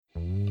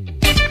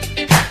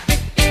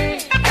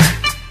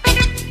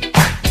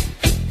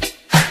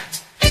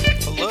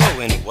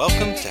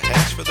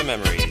for the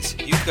memories.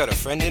 You've got a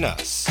friend in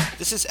us.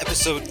 This is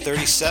episode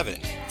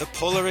 37, The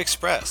Polar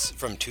Express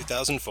from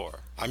 2004.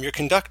 I'm your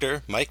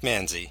conductor, Mike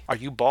Manzi. Are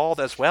you bald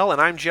as well? And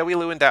I'm Joey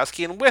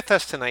Lewandowski, and with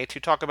us tonight to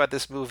talk about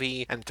this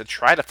movie and to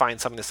try to find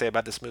something to say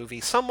about this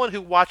movie, someone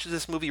who watches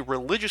this movie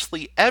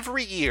religiously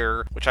every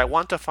year, which I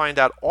want to find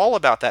out all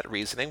about that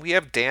reasoning. We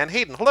have Dan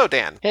Hayden. Hello,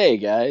 Dan. Hey,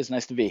 guys.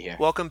 Nice to be here.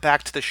 Welcome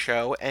back to the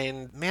show,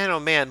 and man,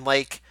 oh man,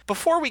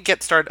 before we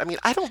get started,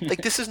 I don't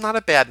think this is not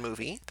a bad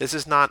movie. This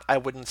is not, I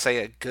wouldn't say,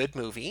 a good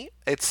movie.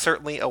 It's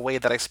certainly a way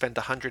that I spent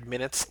 100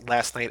 minutes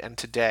last night and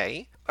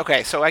today.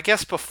 Okay, so I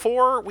guess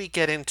before we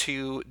get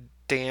into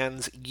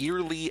Dan's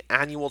yearly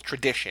annual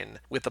tradition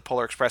with the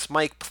Polar Express,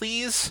 Mike,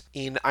 please,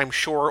 in, I'm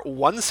sure,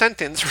 one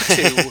sentence or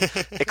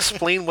two,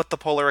 explain what the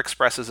Polar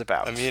Express is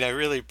about. I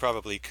really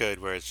probably could,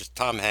 where it's just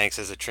Tom Hanks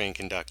as a train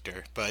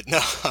conductor. But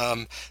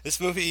no,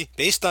 this movie,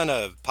 based on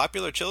a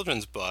popular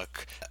children's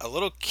book, a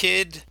little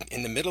kid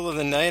in the middle of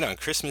the night on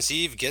Christmas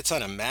Eve gets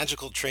on a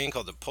magical train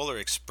called the Polar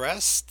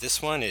Express.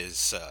 This one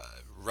is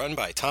run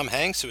by Tom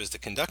Hanks, who is the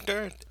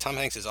conductor. Tom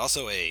Hanks is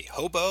also a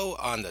hobo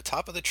on the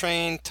top of the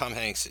train. Tom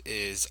Hanks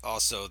is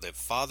also the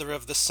father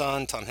of the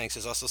son. Tom Hanks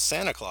is also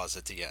Santa Claus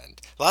at the end.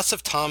 Lots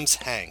of Tom's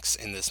Hanks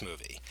in this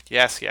movie.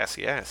 Yes.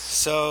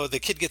 So the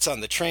kid gets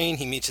on the train.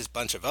 He meets his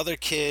bunch of other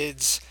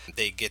kids.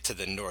 They get to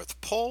the North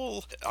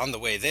Pole. On the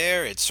way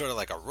there, it's sort of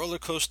like a roller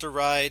coaster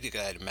ride.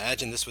 I'd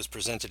imagine this was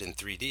presented in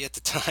 3D at the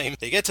time.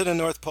 They get to the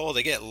North Pole.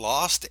 They get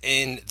lost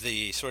in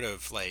the sort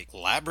of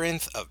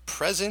labyrinth of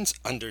presents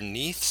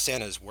underneath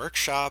Santa's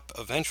workshop,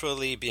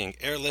 eventually being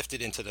airlifted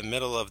into the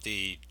middle of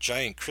the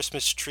giant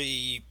Christmas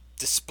tree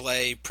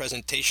display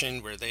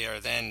presentation, where they are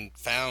then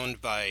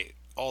found by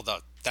all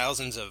the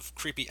thousands of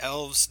creepy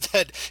elves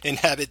that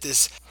inhabit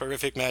this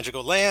horrific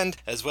magical land,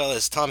 as well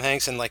as Tom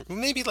Hanks and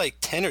maybe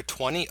 10 or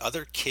 20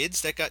 other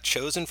kids that got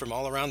chosen from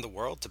all around the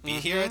world to be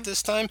here at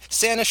this time.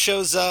 Santa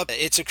shows up.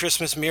 It's a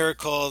Christmas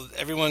miracle.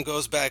 Everyone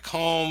goes back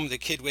home. The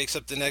kid wakes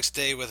up the next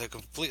day with a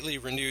completely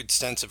renewed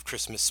sense of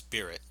Christmas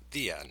spirit.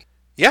 The end.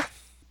 Yeah.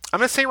 I'm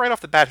going to say right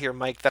off the bat here,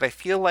 Mike, that I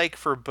feel like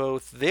for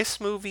both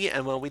this movie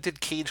and when we did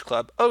Cage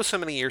Club, so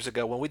many years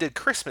ago, when we did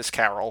Christmas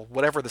Carol,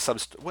 whatever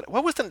the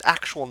what was the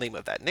actual name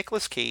of that?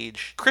 Nicolas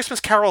Cage. Christmas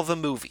Carol the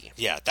movie.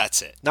 Yeah,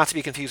 that's it. Not to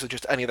be confused with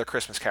just any other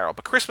Christmas Carol,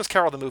 but Christmas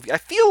Carol the movie. I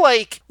feel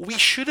like we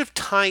should have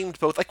timed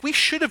both. We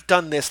should have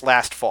done this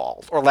last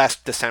fall or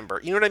last December.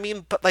 You know what I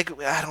mean? But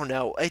I don't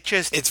know.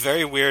 It's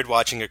very weird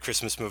watching a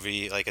Christmas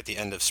movie at the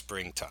end of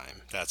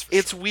springtime. That's for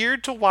It's sure.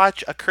 weird to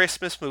watch a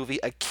Christmas movie,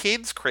 a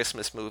kid's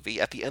Christmas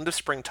movie, at the end of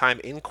springtime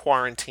in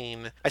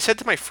quarantine. I said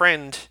to my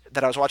friend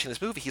that I was watching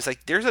this movie, he's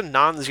like, there's a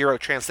non-zero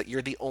chance that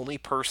you're the only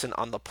person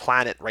on the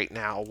planet right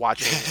now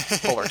watching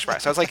Polar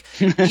Express. I was like,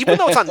 even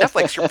though it's on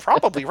Netflix, you're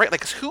probably right.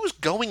 Because who's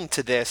going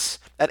to this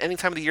at any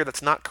time of the year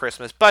that's not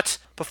Christmas? But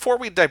before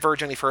we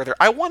diverge any further,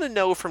 I want to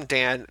know from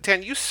Dan.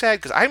 Dan, you said,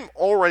 because I'm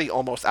already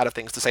almost out of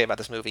things to say about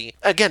this movie.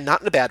 Again,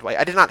 not in a bad way.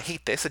 I did not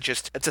hate this.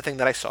 It's a thing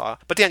that I saw.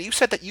 But Dan, you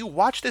said that you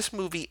watch this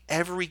movie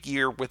every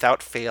year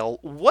without fail.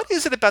 What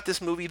is it about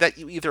this movie that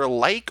you either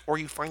like or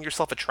you find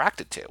yourself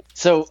attracted to?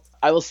 So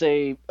I will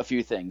say a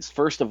few things.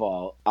 First of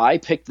all, I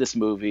picked this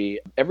movie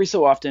every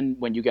so often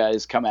when you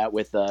guys come out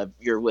with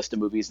your list of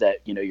movies that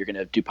you're going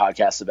to do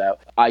podcasts about.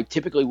 I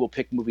typically will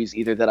pick movies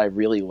either that I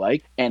really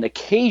like, and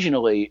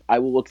occasionally I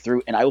will look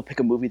through and I will pick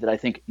a movie that I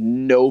think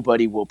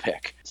nobody will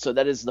pick. So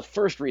that is the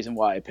first reason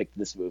why I picked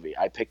this movie.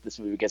 I picked this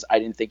movie because I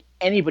didn't think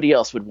anybody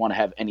else would want to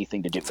have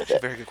anything to do with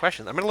it. Very good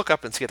question. I'm going to look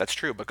up and see if that's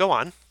true, but go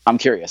on. I'm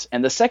curious.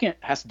 And the second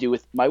has to do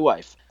with my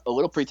wife. A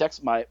little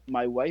pretext, my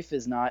wife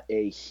is not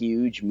a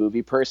huge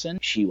movie person.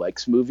 She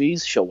likes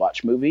movies. She'll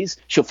watch movies.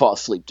 She'll fall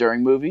asleep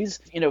during movies.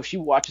 If she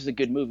watches a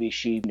good movie,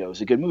 she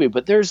knows a good movie.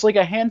 But there's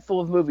a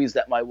handful of movies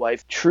that my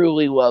wife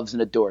truly loves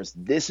and adores.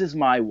 This is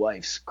my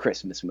wife's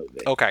Christmas movie.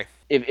 Okay.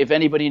 If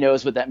anybody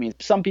knows what that means,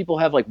 some people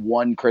have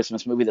one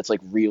Christmas movie that's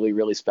really,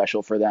 really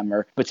special for them,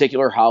 or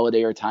particular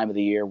holiday or time of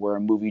the year where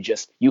a movie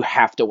you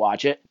have to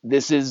watch it.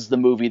 This is the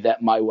movie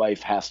that my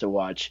wife has to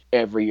watch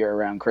every year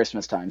around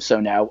Christmas time. So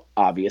now,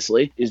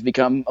 obviously, it's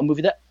become a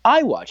movie that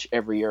I watch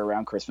every year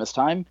around Christmas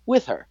time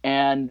with her.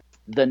 And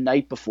The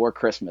Night Before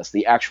Christmas,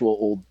 the actual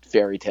old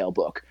fairy tale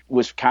book,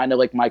 was kind of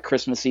like my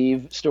Christmas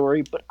Eve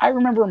story. But I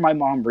remember my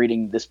mom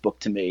reading this book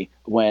to me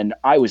when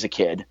I was a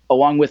kid,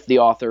 along with the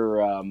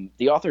author.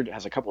 The author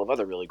has a couple of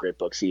other really great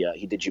books.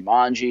 He did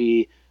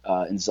Jumanji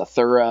and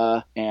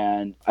Zathura,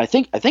 and I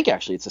think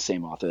actually it's the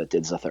same author that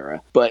did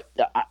Zathura. But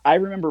I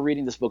remember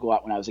reading this book a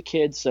lot when I was a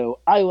kid, so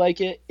I like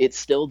it. It's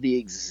still the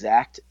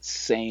exact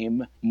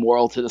same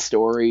moral to the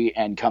story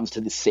and comes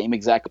to the same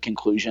exact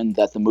conclusion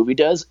that the movie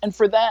does, and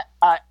for that,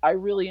 I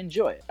really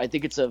enjoy it. I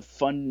think it's a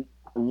fun,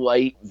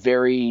 light,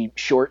 very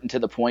short and to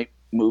the point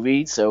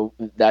movie, so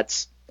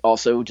that's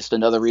also just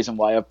another reason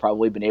why I've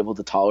probably been able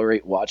to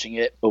tolerate watching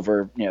it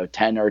over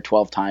 10 or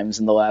 12 times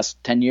in the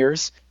last 10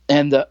 years.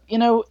 And,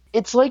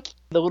 it's like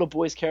the little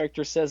boy's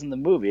character says in the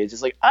movie. It's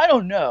just I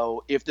don't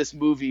know if this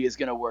movie is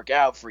going to work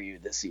out for you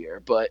this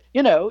year, but,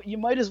 you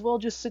might as well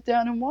just sit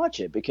down and watch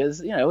it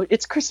because,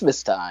 it's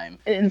Christmas time.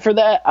 And for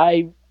that,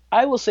 I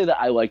I will say that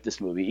I like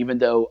this movie, even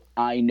though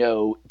I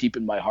know deep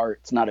in my heart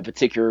it's not a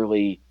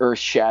particularly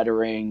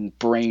earth-shattering,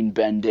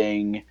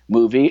 brain-bending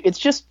movie. It's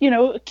just,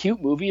 a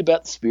cute movie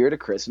about the spirit of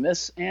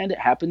Christmas, and it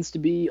happens to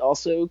be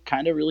also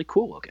kind of really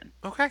cool looking.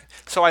 Okay.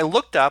 So I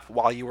looked up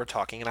while you were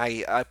talking, and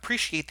I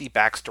appreciate the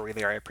backstory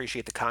there. I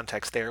appreciate the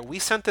context there. We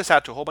sent this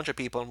out to a whole bunch of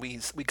people, and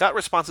we got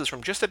responses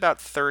from just about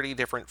 30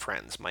 different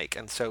friends, Mike.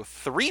 And so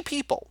 3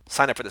 people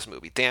signed up for this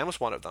movie. Dan was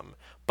one of them.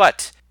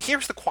 But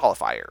here's the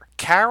qualifier.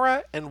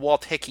 Kara and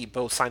Walt Hickey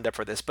both signed up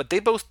for this, but they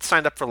both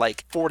signed up for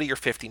like 40 or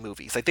 50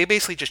 movies. Like, they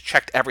basically just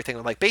checked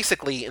everything. Like,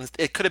 basically,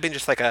 it could have been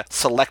just like a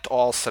select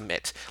all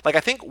submit. Like, I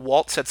think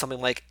Walt said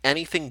something like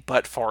anything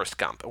but Forrest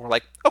Gump. And we're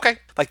like, okay,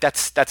 like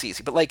that's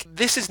easy. But like,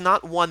 this is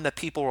not one that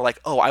people were like,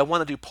 oh, I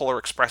want to do Polar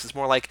Express. It's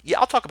more like, yeah,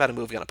 I'll talk about a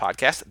movie on a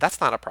podcast. That's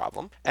not a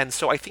problem. And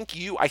so I think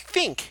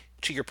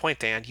to your point,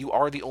 Dan, you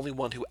are the only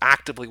one who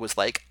actively was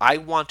like, I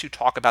want to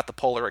talk about the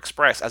Polar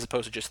Express, as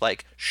opposed to just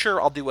like,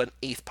 sure, I'll do an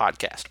 8th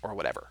podcast or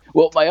whatever.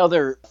 Well, my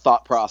other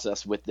thought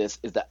process with this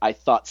is that I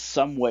thought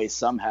some way,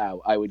 somehow,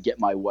 I would get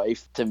my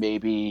wife to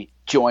maybe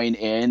join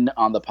in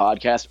on the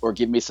podcast or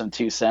give me some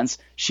 2 cents.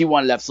 She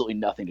wanted absolutely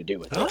nothing to do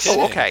with it.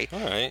 Oh, okay. All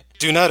right.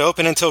 Do not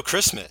open until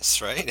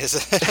Christmas, right?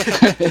 Is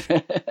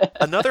it?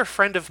 Another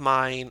friend of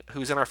mine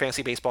who's in our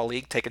fantasy baseball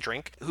league, Take a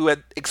Drink, who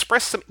had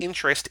expressed some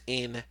interest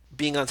in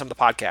being on some of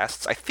the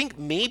podcasts. I think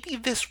maybe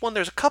this one,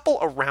 there's a couple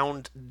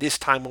around this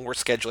time when we're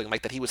scheduling,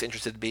 like, that he was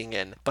interested in being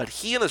in. But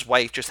he and his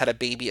wife just had a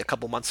baby a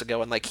couple months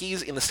ago, and like,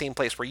 he's in the same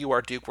place where you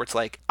are, Duke, where it's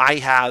like, I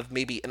have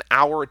maybe an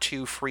hour or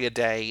 2 free a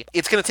day.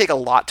 It's going to take a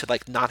lot to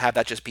like not have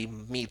that just be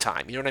me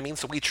time. You know what I mean?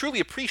 So we truly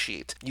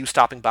appreciate you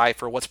stopping by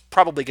for what's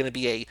probably going to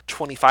be a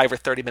 25 or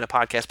 30 minute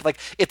podcast. But like,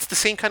 it's the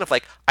same kind of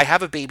like, I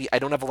have a baby, I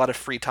don't have a lot of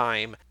free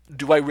time.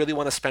 Do I really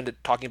want to spend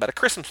it talking about a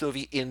Christmas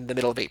movie in the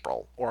middle of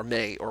April or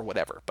May or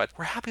whatever? But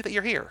we're happy that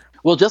you're here.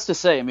 Well, just to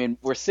say, I mean,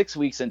 we're 6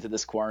 weeks into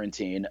this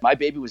quarantine. My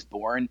baby was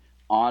born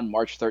on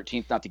March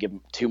 13th, not to give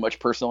too much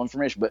personal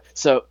information, but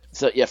so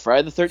yeah,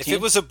 Friday the 13th. If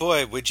it was a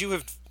boy, would you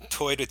have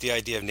toyed with the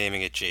idea of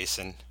naming it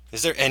Jason?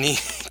 Is there any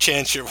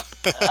chance you're...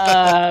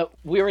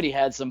 We already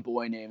had some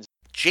boy names.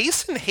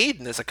 Jason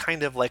Hayden is a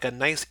kind of like a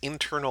nice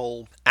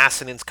internal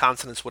assonance,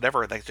 consonants,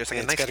 whatever. Like just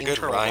like a nice got a good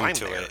internal rhyme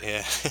to there. it.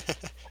 Yeah.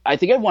 I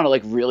think I'd want to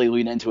like really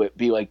lean into it,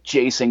 be like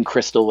Jason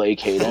Crystal Lake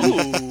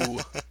Hayden. Ooh,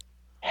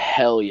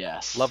 Hell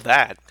yes. love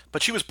that.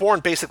 But she was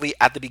born basically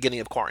at the beginning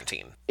of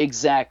quarantine.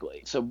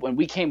 Exactly. So when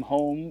we came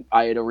home,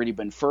 I had already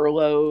been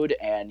furloughed,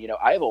 and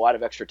I have a lot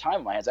of extra time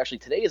on my hands. Actually,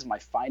 today is my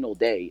final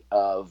day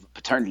of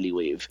paternity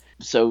leave.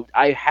 So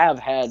I have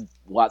had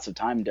lots of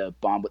time to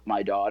bond with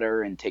my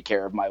daughter and take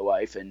care of my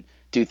wife and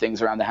do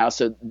things around the house.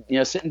 So,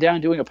 sitting down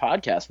and doing a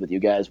podcast with you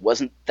guys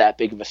wasn't that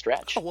big of a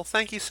stretch. Oh, well,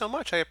 thank you so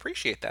much. I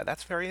appreciate that.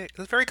 That's very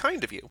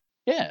kind of you.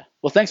 Yeah.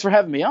 Well, thanks for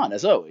having me on,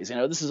 as always.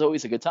 This is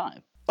always a good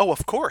time. Oh,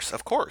 of course,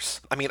 of course.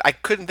 I mean, I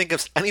couldn't think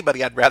of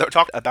anybody I'd rather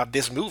talk about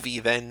this movie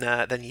than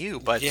you.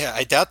 But Yeah,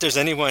 I doubt there's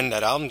anyone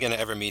that I'm going to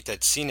ever meet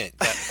that's seen it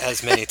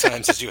as many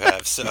times as you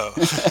have, so...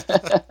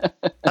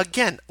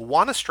 Again,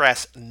 want to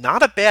stress,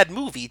 not a bad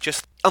movie,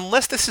 just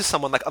unless this is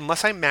someone, like,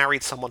 unless I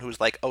married someone who's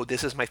like, oh,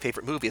 this is my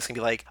favorite movie, it's going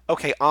to be like,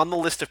 okay, on the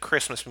list of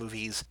Christmas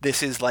movies,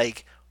 this is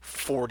like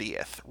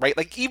 40th, right?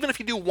 Like, even if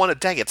you do one a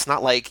day, it's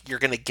not like you're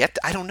gonna get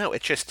I don't know,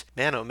 it's just,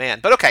 man, oh man.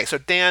 But okay, so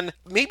Dan,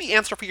 maybe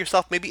answer for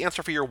yourself, maybe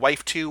answer for your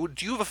wife too.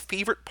 Do you have a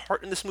favorite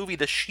part in this movie?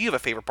 Does she have a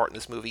favorite part in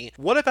this movie?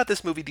 What about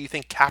this movie do you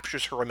think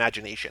captures her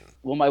imagination?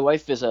 Well, my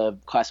wife is a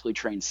classically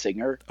trained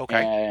singer.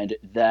 Okay. And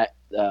that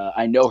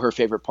I know her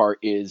favorite part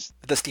is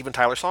The Steven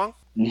Tyler song?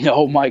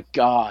 no, my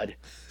God.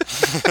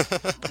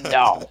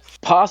 No.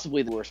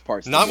 Possibly the worst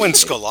parts. Not when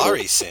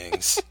Scolari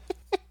sings.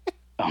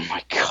 Oh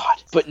my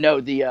God! But no,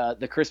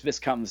 the Christmas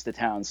Comes to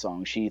Town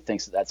song. She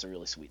thinks that's a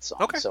really sweet song.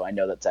 Okay. So I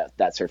know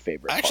that's her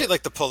favorite. I actually part.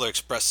 like the Polar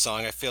Express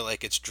song. I feel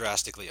like it's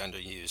drastically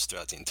underused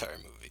throughout the entire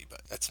movie,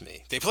 but that's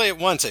me. They play it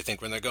once, I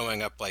think, when they're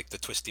going up like the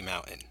twisty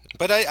mountain.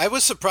 But I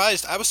was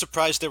surprised. I was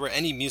surprised there were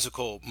any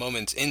musical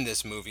moments in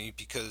this movie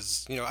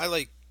because I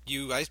like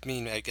you. I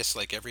mean, I guess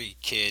like every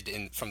kid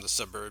from the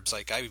suburbs,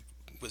 like I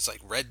was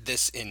like read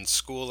this in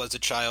school as a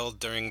child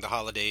during the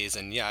holidays,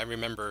 and yeah, I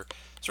remember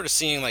sort of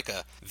seeing like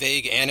a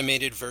vague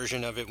animated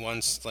version of it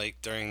once, like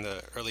during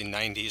the early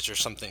 90s or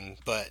something.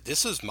 But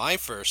this was my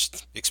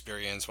first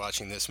experience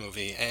watching this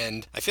movie,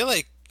 and I feel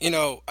like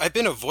I've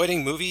been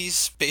avoiding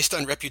movies based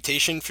on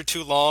reputation for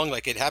too long.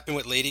 Like it happened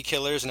with Lady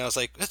Killers, and I was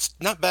like, that's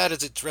not bad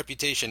as its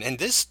reputation. And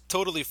this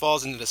totally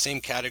falls into the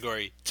same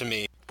category to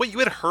me. Wait, you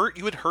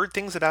had heard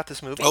things about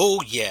this movie?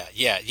 Oh, yeah.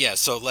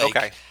 So, like,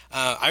 Okay.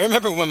 I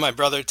remember when my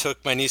brother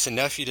took my niece and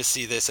nephew to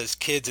see this as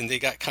kids, and they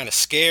got kind of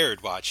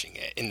scared watching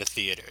it in the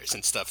theaters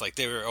and stuff. Like,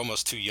 they were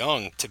almost too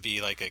young to be,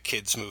 like, a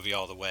kid's movie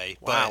all the way.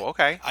 Wow, But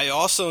okay. I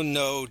also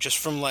know just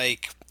from,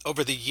 like,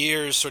 over the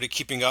years, sort of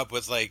keeping up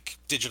with, like,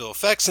 digital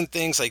effects and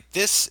things, like,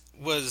 this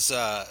was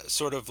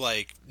sort of,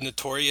 like,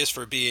 notorious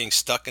for being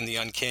stuck in the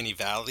uncanny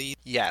valley.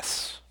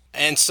 Yes.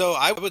 And so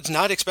I was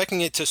not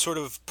expecting it to sort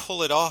of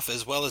pull it off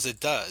as well as it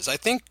does. I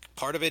think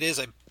part of it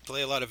is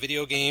play a lot of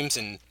video games,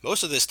 and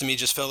most of this to me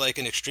just felt like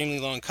an extremely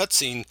long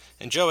cutscene.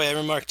 And Joey, I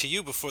remarked to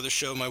you before the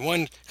show, my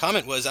one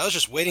comment was I was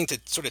just waiting to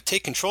sort of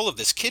take control of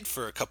this kid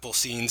for a couple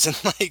scenes and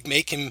like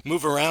make him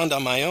move around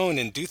on my own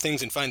and do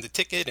things and find the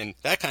ticket and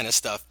that kind of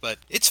stuff. But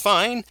it's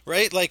fine,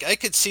 right? Like I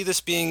could see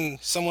this being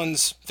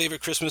someone's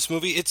favorite Christmas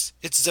movie. It's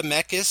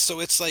Zemeckis, so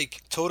it's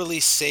like totally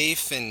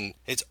safe and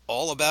it's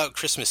all about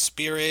Christmas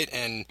spirit.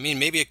 And I mean,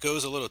 maybe it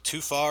goes a little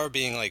too far,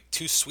 being like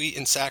too sweet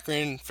and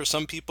saccharine for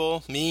some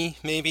people. Me,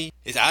 maybe,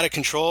 is out of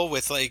control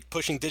with like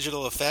pushing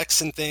digital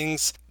effects and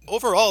things.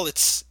 Overall,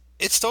 it's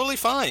totally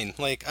fine.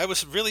 Like I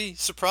was really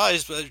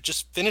surprised, but I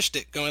just finished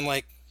it going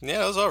like,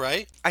 yeah, it was all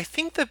right. I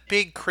think the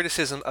big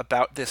criticism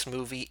about this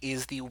movie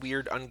is the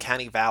weird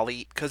uncanny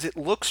valley, because it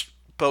looks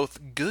both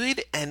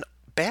good and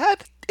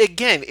bad.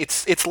 Again,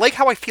 it's like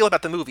how I feel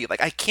about the movie.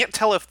 Like, I can't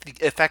tell if the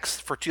effects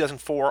for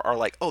 2004 are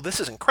like, oh, this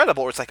is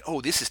incredible, or it's like,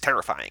 oh, this is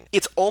terrifying.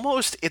 It's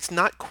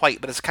not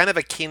quite, but it's kind of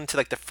akin to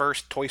like the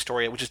first Toy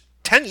Story, which is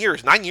 9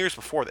 years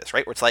before this,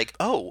 right? Where it's like,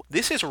 oh,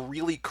 this is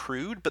really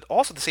crude, but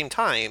also at the same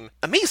time,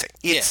 amazing.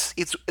 It's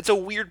a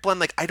weird blend.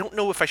 Like, I don't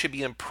know if I should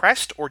be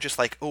impressed or just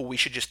like, oh, we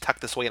should just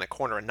tuck this away in a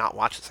corner and not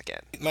watch this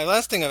again. My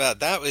last thing about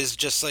that was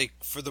just like,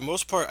 for the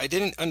most part, I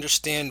didn't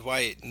understand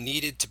why it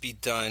needed to be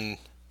done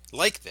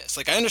like this.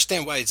 Like, I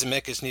understand why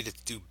Zemeckis needed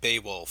to do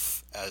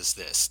Beowulf as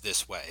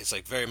this way. It's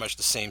like very much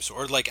the same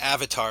sort, or like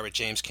Avatar with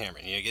James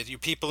Cameron. You get your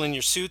people in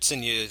your suits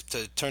and you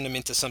to turn them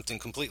into something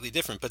completely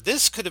different. But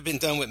this could have been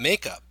done with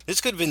makeup.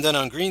 This could have been done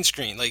on green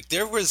screen. Like,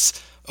 there was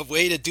a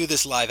way to do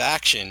this live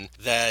action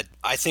that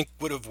I think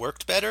would have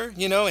worked better,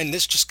 you know, and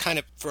this just kind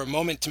of, for a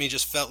moment to me,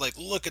 just felt like,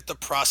 look at the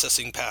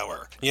processing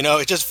power. You know,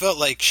 it just felt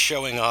like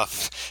showing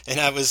off,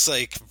 and I was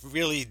like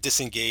really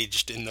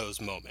disengaged in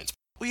those moments.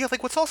 Well, yeah,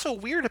 like what's also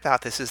weird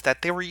about this is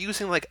that they were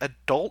using like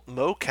adult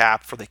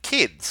mocap for the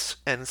kids,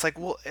 and it's like,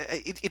 well,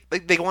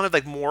 like, they wanted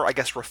like more, I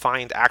guess,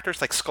 refined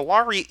actors. Like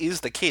Scolari is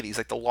the kid; he's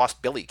like the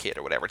Lost Billy kid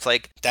or whatever. It's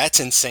like, that's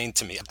insane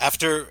to me.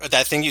 After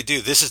that thing you do,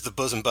 this is the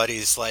Bosom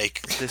Buddies,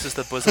 like this is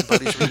the Bosom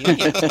Buddies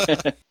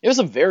reunion. There's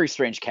some very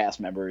strange cast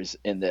members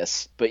in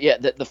this, but yeah,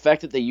 the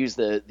fact that they use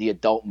the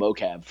adult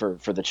mocap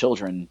for the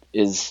children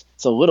is.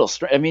 It's a little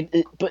strange. I mean,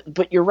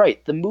 but you're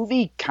right. The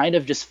movie kind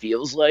of just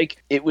feels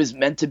like it was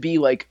meant to be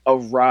like a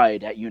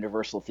ride at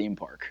Universal theme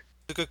park.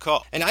 A good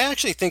call. And I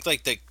actually think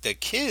like the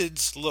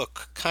kids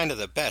look kind of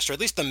the best, or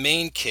at least the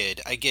main kid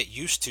I get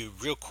used to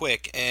real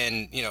quick.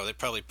 And, you know, they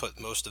probably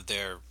put most of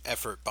their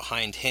effort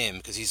behind him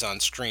because he's on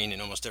screen in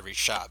almost every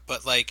shot.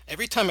 But like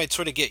every time I'd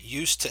sort of get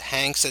used to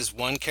Hanks as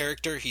one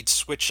character, he'd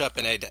switch up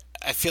and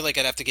I feel like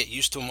I'd have to get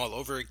used to him all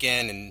over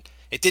again. And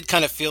it did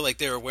kind of feel like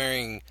they were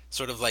wearing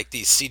sort of like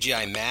these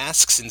CGI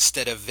masks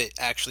instead of it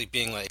actually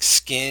being like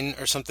skin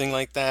or something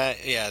like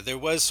that. Yeah, there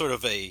was sort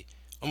of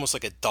almost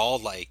like a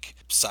doll-like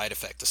side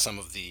effect to some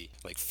of the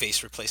like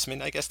face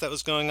replacement, I guess, that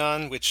was going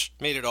on, which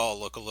made it all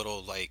look a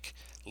little like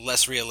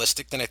less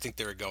realistic than I think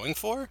they were going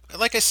for.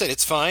 Like I said,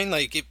 it's fine.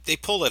 Like they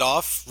pull it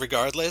off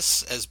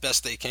regardless as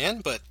best they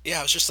can. But yeah,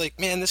 I was just like,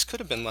 man, this could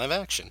have been live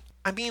action.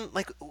 I mean,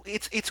 like,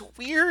 it's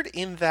weird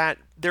in that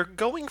they're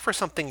going for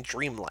something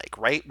dreamlike,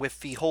 right?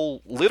 With the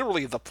whole,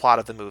 literally the plot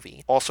of the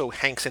movie. Also,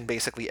 Hank's in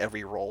basically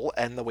every role,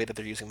 and the way that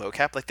they're using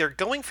mocap. Like, they're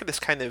going for this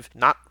kind of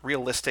not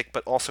realistic,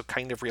 but also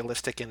kind of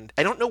realistic, and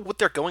I don't know what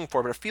they're going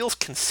for, but it feels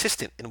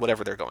consistent in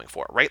whatever they're going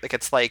for, right? Like,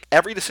 it's like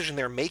every decision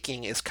they're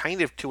making is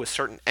kind of to a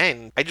certain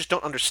end. I just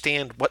don't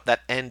understand what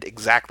that end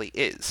exactly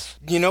is.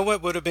 You know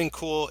what would have been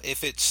cool?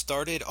 If it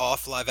started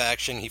off live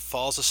action, he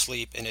falls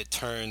asleep, and it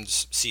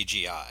turns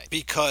CGI.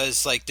 Because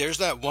like there's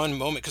that one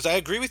moment, because I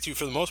agree with you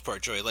for the most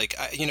part, Joy, like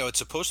you know, it's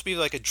supposed to be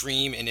like a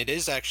dream, and it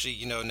is actually,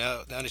 you know,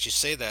 now that you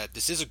say that,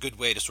 this is a good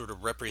way to sort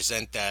of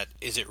represent that,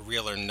 is it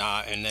real or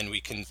not, and then we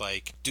can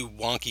like do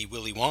wonky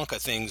Willy Wonka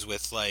things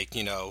with like,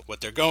 you know, what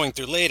they're going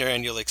through later,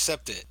 and you'll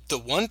accept it. The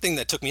one thing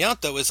that took me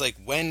out though is like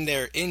when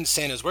they're in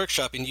Santa's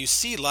workshop and you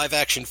see live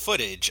action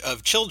footage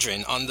of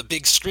children on the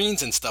big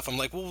screens and stuff, I'm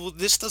like, well,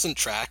 this doesn't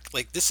track.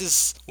 Like,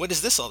 what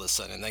is this all of a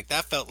sudden? Like,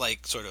 that felt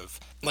like sort of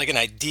like an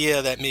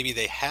idea that maybe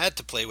they had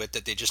to play with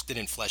that they just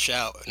didn't flesh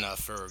out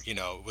enough, or, you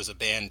know, was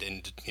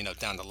abandoned, you know,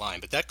 down the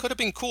line. But that could have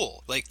been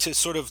cool, like to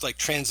sort of like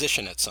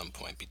transition at some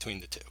point between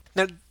the two.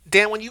 Now,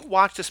 Dan, when you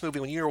watch this movie,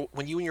 when you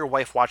and your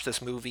wife watch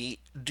this movie,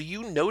 do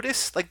you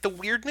notice like the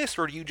weirdness,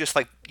 or do you just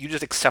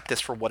accept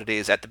this for what it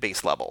is at the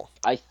base level?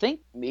 I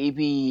think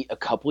maybe a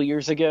couple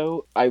years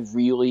ago, I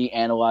really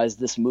analyzed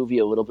this movie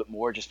a little bit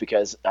more, just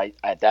because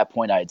at that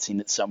point I had seen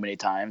it so many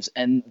times,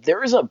 and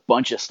there is a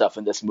bunch of stuff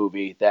in this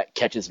movie that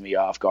catches me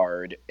off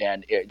guard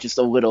and just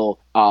a little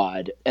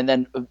odd. And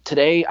then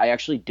today I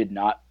actually did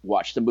not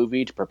watch the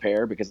movie to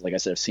prepare because, like I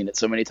said, I've seen it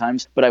so many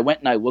times. But I went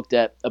and I looked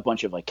at a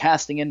bunch of like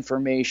casting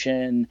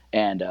information,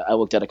 and I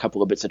looked at a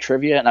couple of bits of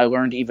trivia, and I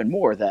learned even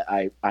more that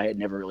I had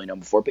never really known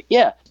before. But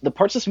yeah, the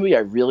parts of this movie I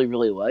really,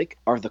 really like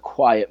are the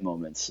quiet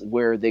moments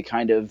where they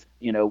kind of,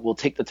 will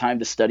take the time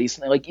to study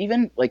something. Like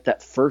even like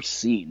that first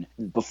scene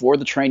before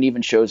the train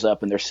even shows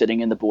up and they're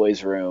sitting in the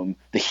boys' room,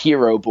 the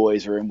hero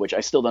boys' room, which I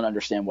still don't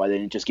understand why they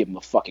didn't just give them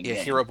a fucking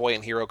name. Hero boy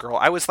and hero girl.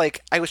 I was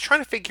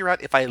trying to figure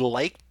out if I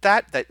liked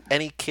that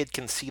any kid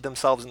can see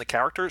themselves in the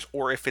characters,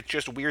 or if it's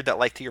just weird that,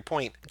 like, to your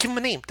point, give him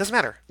a name. Doesn't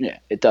matter. Yeah,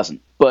 it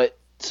doesn't. But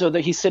so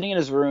that he's sitting in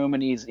his room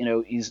and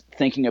he's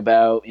thinking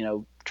about,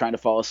 trying to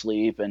fall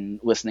asleep and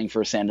listening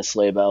for Santa's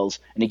sleigh bells.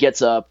 And he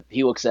gets up,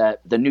 he looks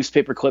at the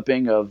newspaper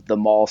clipping of the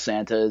mall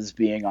Santas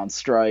being on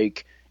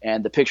strike,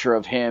 and the picture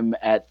of him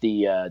at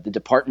the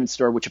department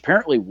store, which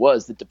apparently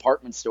was the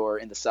department store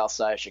in the south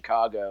side of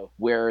Chicago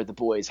where the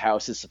boy's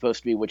house is supposed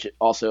to be, which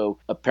also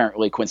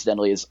apparently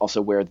coincidentally is also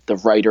where the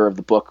writer of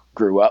the book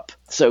grew up.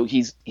 So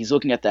he's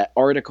looking at that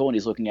article, and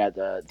he's looking at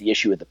the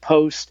issue of the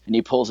Post, and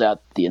he pulls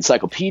out the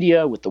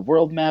encyclopedia with the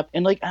world map.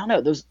 And like, I don't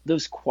know,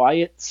 those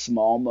quiet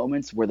small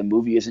moments where the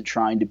movie isn't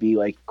trying to be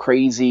like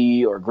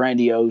crazy or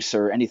grandiose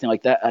or anything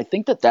like that. I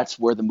think that's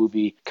where the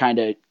movie kind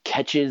of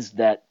catches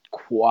that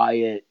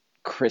quiet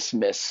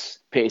Christmas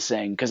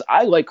pacing, because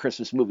I like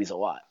Christmas movies a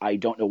lot. I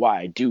don't know why.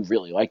 I do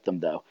really like them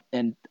though.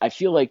 And I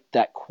feel like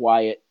that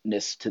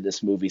quietness to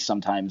this movie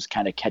sometimes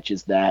kind of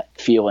catches that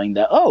feeling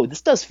that, oh,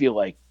 this does feel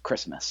like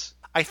Christmas.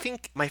 I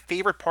think my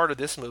favorite part of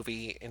this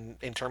movie,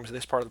 in terms of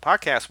this part of the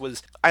podcast,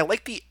 was I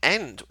like the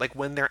end, like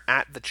when they're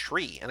at the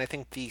tree, and I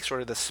think the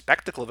sort of the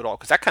spectacle of it all,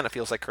 because that kind of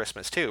feels like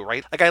Christmas too,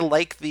 right? Like I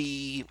like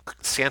the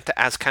Santa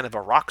as kind of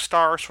a rock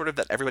star, sort of,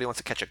 that everybody wants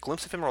to catch a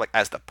glimpse of him, or like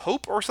as the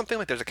Pope or something.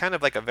 Like there's a kind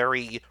of like a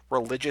very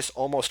religious,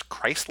 almost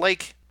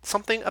Christ-like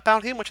something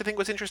about him, which I think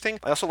was interesting.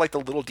 I also like the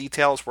little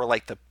details where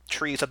like the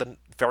trees at the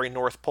very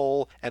North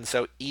Pole, and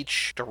so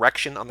each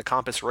direction on the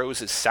compass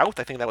rose is south.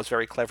 I think that was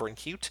very clever and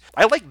cute.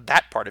 I like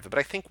that part of it, but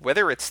I think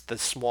whether it's the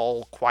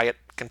small, quiet,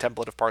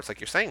 contemplative parts like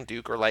you're saying,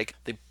 Duke, or like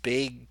the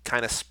big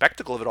kind of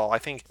spectacle of it all, I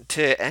think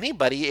to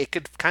anybody it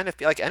could kind of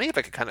feel like any of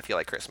it could kind of feel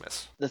like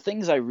Christmas. The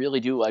things I really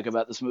do like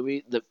about this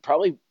movie, that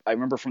probably I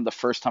remember from the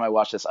first time I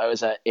watched this, I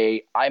was at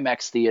a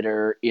IMAX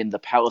theater in the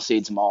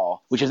Palisades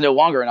Mall, which is no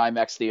longer an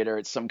IMAX theater.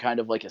 It's some kind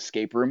of like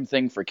escape room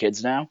thing for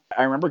kids now.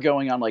 I remember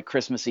going on like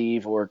Christmas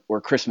Eve or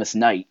Christmas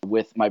night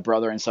with my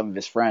brother and some of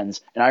his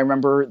friends. And I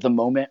remember the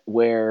moment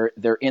where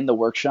they're in the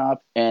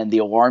workshop and the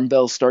alarm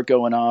bells start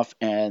going off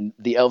and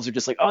the elves are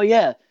just like, oh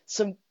yeah,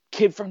 some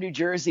kid from New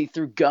Jersey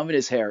threw gum in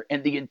his hair,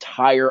 and the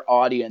entire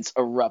audience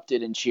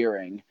erupted in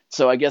cheering.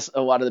 So I guess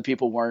a lot of the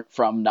people weren't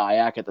from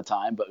Nyack at the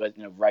time, but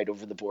right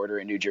over the border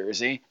in New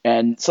Jersey.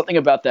 And something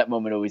about that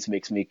moment always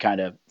makes me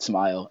kind of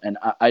smile. And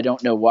I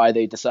don't know why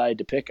they decided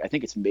to pick, I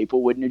think it's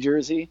Maplewood, New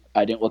Jersey.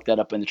 I didn't look that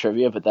up in the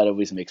trivia, but that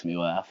always makes me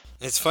laugh.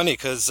 It's funny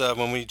because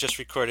when we just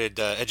recorded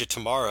Edge of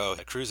Tomorrow,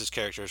 Cruz's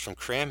character is from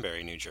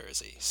Cranberry, New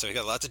Jersey. So we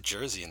got lots of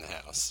Jersey in the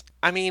house.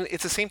 I mean,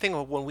 it's the same thing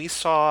when we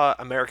saw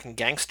American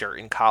Gangster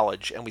in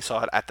college, and we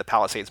saw it at the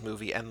Palisades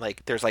movie, and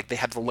like there's like they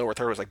had the lower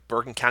third, it was like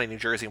Bergen County, New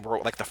Jersey, and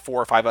we're like the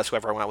four or five of us,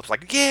 whoever I went out with, was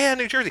like, yeah,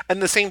 New Jersey.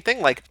 And the same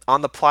thing, like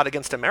on The Plot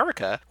Against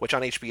America, which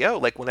on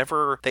HBO, like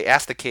whenever they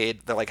ask the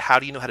kid, they're like, how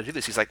do you know how to do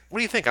this? He's like, what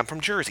do you think? I'm from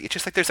Jersey. It's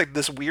just like there's like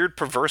this weird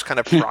perverse kind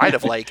of pride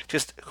of like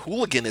just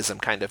hooliganism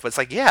kind of. But it's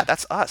like, yeah,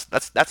 that's us.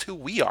 That's who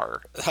we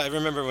are. I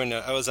remember when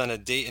I was on a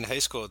date in high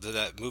school to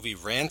that movie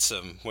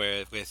Ransom,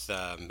 with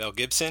Mel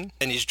Gibson,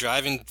 and he's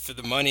driving for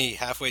the money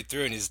halfway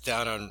through, and he's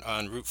down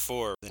on Route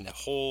 4, and the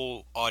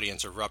whole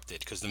audience erupted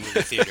because the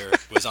movie theater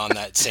was on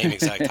that same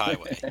exact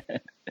highway.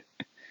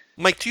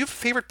 Mike, do you have a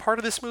favorite part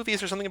of this movie?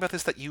 Is there something about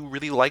this that you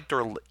really liked,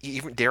 or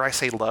even, dare I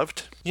say,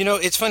 loved?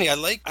 It's funny. I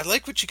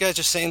like what you guys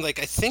are saying. Like,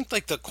 I think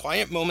like the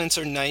quiet moments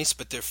are nice,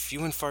 but they're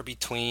few and far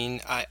between.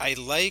 I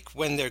like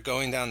when they're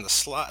going down the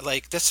slide.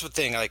 Like, that's the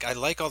thing. Like, I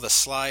like all the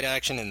slide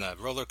action and the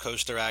roller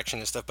coaster action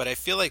and stuff, but I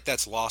feel like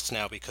that's lost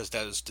now because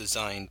that was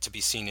designed to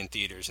be seen in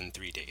theaters in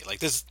 3D. Like,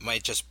 this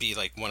might just be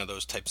like one of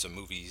those types of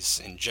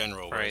movies in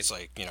general where It's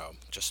like,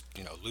 just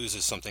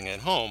loses something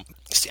at home.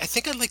 See, I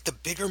think I like the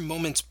bigger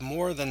moments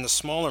more than the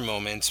smaller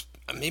moments,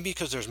 maybe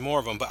because there's more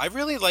of them, but I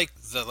really like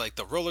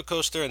the roller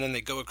coaster, and then they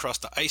go across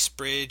the ice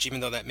bridge, even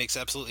though that makes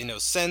absolutely no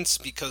sense,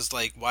 because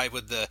like, why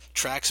would the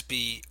tracks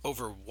be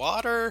over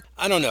water?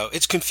 I don't know,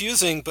 it's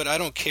confusing, but I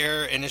don't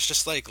care, and it's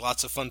just like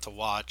lots of fun to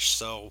watch.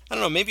 So I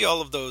don't know, maybe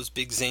all of those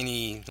big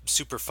zany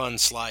super fun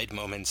slide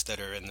moments that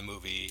are in the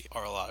movie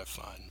are a lot of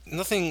fun.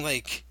 Nothing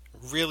like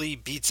really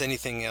beats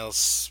anything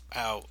else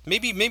out.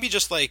 Maybe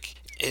just like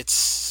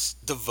its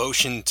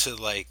devotion to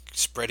like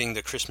spreading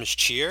the Christmas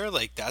cheer,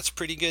 like that's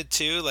pretty good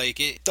too. Like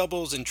it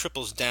doubles and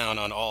triples down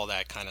on all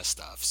that kind of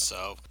stuff.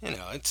 So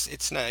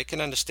it's not, I can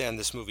understand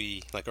this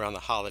movie like around the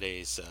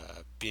holidays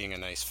being a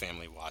nice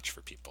family watch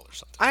for people or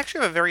something. I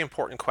actually have a very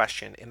important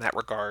question in that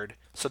regard.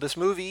 So this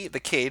movie, the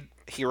kid,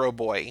 hero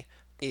boy,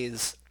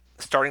 is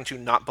starting to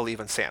not believe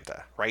in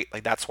Santa, right?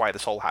 Like that's why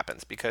this whole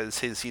happens, because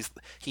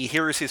he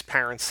hears his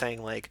parents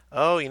saying like,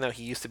 oh,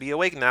 he used to be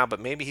awake now, but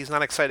maybe he's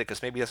not excited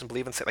because maybe he doesn't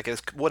believe in Santa, like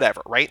it's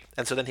whatever, right?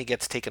 And so then he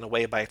gets taken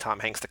away by Tom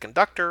Hanks, the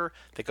conductor.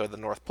 They go to the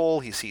North Pole.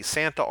 He sees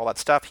Santa, all that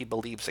stuff. He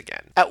believes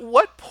again. At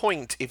what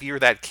point, if you're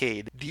that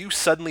kid, do you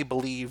suddenly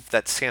believe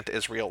that Santa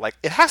is real? Like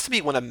it has to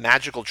be when a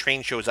magical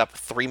train shows up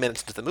 3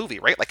 minutes into the movie,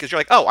 right? Like because you're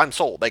like, oh, I'm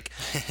sold. Like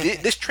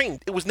this train,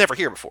 it was never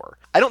here before.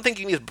 I don't think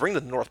you need to bring to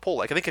the North Pole.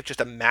 Like I think if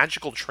just a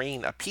magical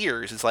train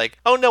appears, it's like,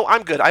 oh no,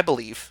 I'm good, I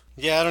believe.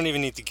 Yeah, I don't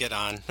even need to get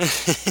on.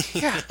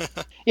 Yeah.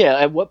 Yeah,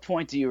 at what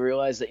point do you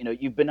realize that,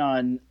 you've been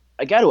on,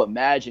 I got to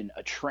imagine,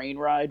 a train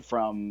ride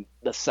from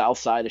the south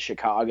side of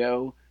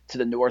Chicago to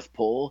the North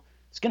Pole?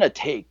 It's going to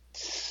take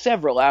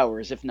several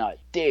hours, if not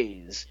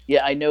days.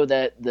 Yeah, I know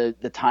that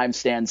the time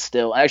stands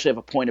still. I actually have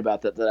a point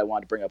about that I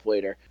want to bring up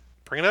later.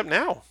 Bring it up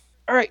now.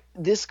 All right,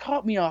 this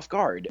caught me off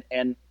guard,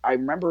 and I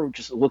remember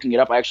just looking it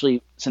up.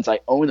 Actually, since I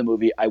own the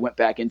movie, I went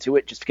back into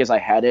it just because I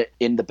had it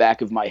in the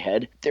back of my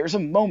head. There's a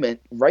moment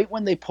right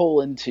when they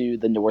pull into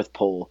the North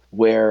Pole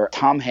where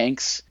Tom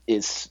Hanks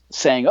is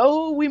saying,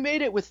 oh, we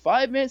made it with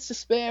 5 minutes to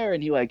spare,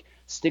 and he like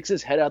sticks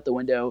his head out the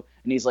window,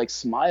 and he's like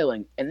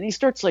smiling, and then he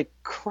starts like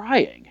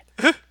crying,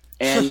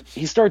 and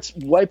he starts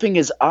wiping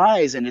his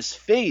eyes and his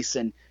face,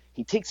 and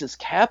he takes his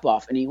cap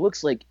off, and he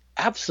looks like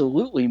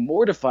absolutely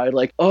mortified,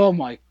 like, oh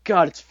my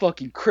god, it's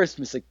fucking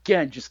Christmas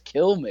again, just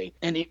kill me.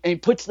 And he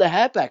puts the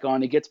hat back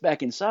on, he gets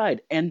back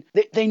inside, and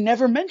they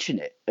never mention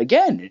it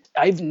again.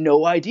 I have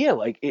no idea.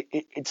 Like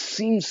it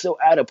seems so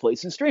out of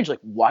place and strange. Like,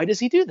 why does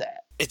he do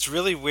that? It's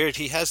really weird.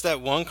 He has that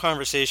one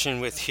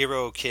conversation with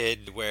Hero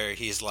Kid where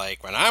he's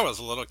like, when I was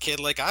a little kid,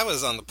 like I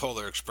was on the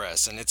Polar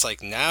Express. And it's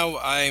like, now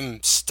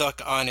I'm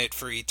stuck on it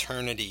for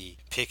eternity,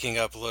 picking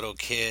up little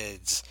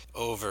kids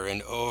over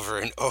and over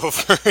and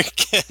over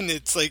again.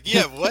 It's like,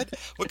 yeah, what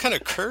kind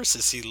of curse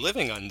is he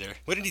living under?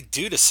 What did he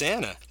do to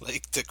Santa?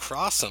 Like, to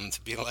cross him,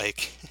 to be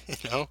like,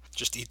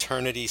 just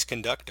eternity's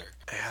conductor.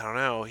 I don't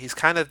know. He's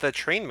kind of the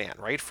train man,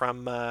 right?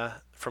 From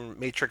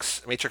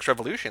Matrix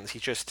Revolutions.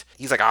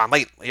 He's like, I'm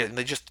late. And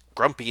they just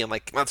grumpy and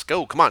like, let's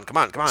go. Come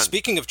on.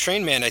 Speaking of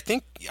Train Man, I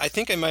think I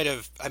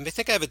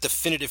have a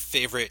definitive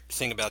favorite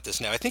thing about this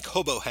now. I think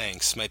Hobo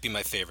Hanks might be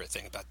my favorite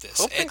thing about this.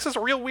 Hobo Hanks is a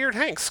real weird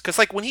Hanks, because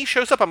like when he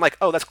shows up, I'm like,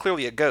 oh, that's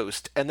clearly a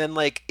ghost. And then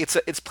like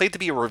it's played to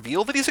be a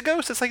reveal that he's a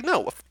ghost. It's like,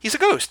 no, he's a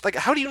ghost. Like,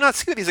 how do you not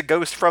see that he's a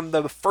ghost from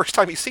the first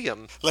time you see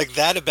him? Like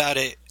that about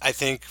it, I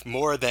think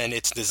more than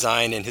its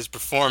design and his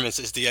performance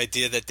is the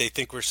idea that they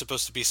think we're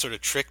supposed to be sort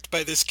of tricked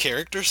by this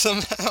character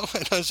somehow.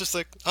 And I was just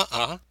like,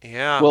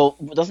 Yeah. Well,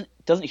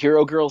 doesn't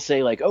Hero Girl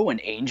say like, oh,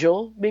 an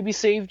angel maybe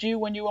saved you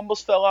when you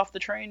almost fell off the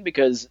train?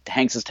 Because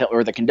Hanks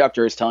or the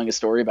conductor is telling a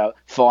story about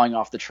falling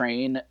off the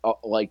train,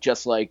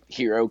 just like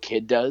Hero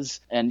Kid does,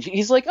 and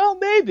he's like, oh,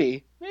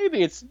 maybe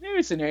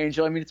it's an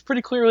angel. I mean, it's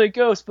pretty clearly a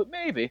ghost, but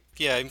maybe.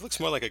 Yeah, he looks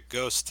more like a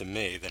ghost to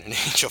me than an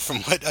angel, from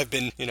what I've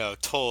been,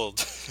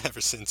 told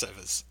ever since I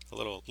was a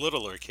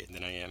littler kid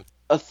than I am.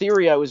 A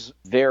theory I was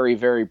very,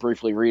 very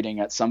briefly reading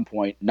at some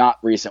point, not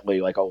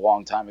recently, like a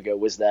long time ago,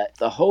 was that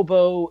the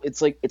hobo,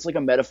 it's like a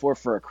metaphor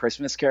for a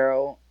Christmas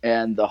Carol,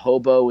 and the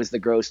hobo is the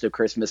ghost of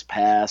Christmas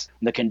past,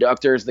 the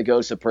conductor is the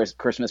ghost of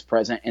Christmas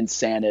present, and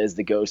Santa is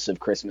the ghost of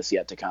Christmas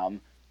yet to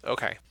come.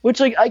 Okay.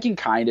 Which, like, I can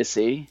kind of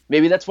see.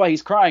 Maybe that's why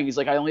he's crying. He's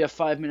like, I only have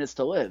 5 minutes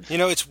to live.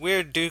 It's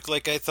weird, Duke.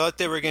 Like, I thought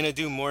they were going to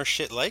do more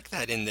shit like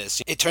that in this.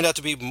 It turned out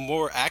to be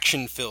more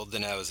action-filled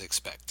than I was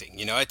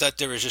expecting. I thought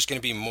there was just going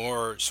to be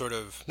more sort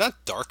of,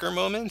 not darker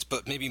moments,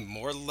 but maybe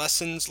more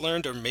lessons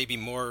learned, or maybe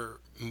more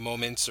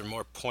moments or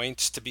more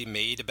points to be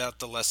made about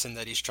the lesson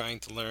that he's trying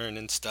to learn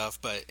and stuff.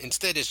 But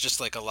instead it's just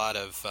like a lot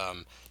of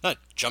not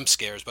jump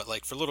scares, but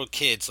like for little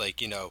kids,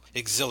 like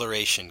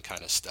exhilaration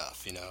kind of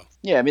stuff.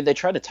 Yeah, I mean, they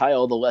try to tie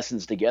all the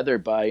lessons together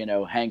by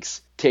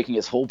Hanks taking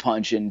his hole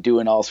punch and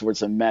doing all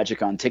sorts of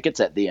magic on tickets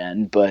at the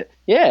end. But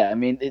yeah, I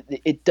mean,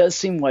 it does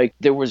seem like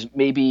there was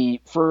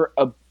maybe, for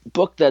a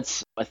book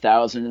that's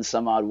 1,000 and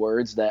some odd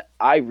words that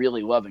I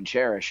really love and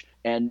cherish,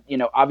 and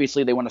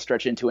obviously they want to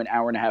stretch into an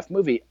hour-and-a-half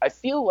movie, I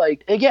feel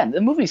like, again,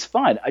 the movie's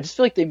fun. I just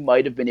feel like they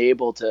might have been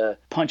able to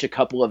punch a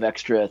couple of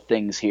extra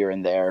things here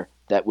and there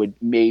that would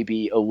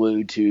maybe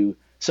allude to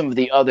some of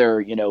the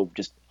other,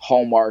 just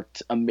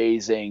hallmarked,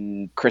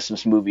 amazing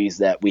Christmas movies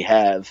that we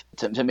have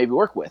to maybe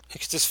work with.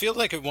 It just felt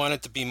like it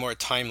wanted to be more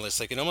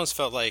timeless. Like, it almost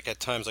felt like at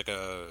times like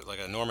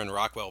a Norman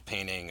Rockwell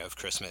painting of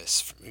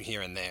Christmas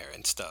here and there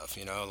and stuff.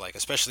 Like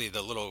especially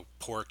the little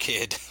poor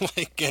kid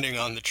like getting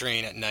on the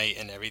train at night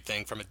and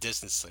everything from a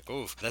distance. Like,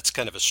 oof, that's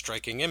kind of a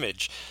striking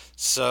image.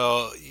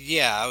 So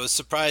yeah, I was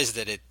surprised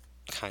that it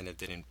kind of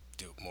didn't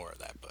do more of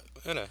that, but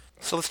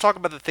So let's talk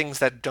about the things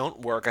that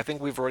don't work. I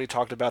think we've already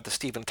talked about the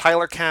Steven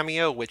Tyler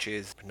cameo, which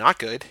is not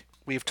good.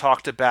 We've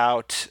talked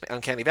about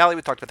Uncanny Valley.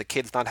 We talked about the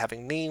kids not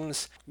having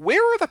names.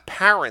 Where are the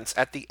parents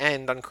at the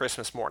end on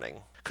Christmas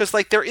morning? Because,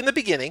 like, they're in the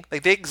beginning.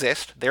 Like, they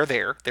exist. They're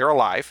there. They're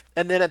alive.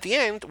 And then at the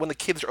end, when the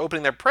kids are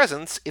opening their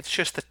presents, it's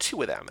just the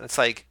two of them. And it's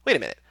like, wait a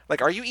minute.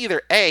 Like, are you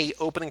either A,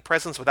 opening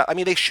presents without, I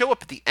mean, they show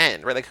up at the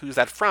end, right? Like, who's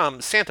that from?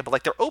 Santa, but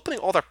like, they're opening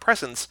all their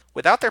presents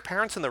without their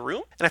parents in the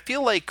room. And I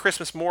feel like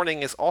Christmas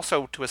morning is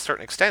also, to a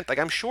certain extent, like,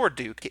 I'm sure,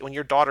 Duke, when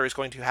your daughter is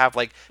going to have,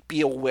 like,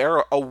 be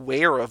aware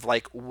of,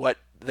 like, what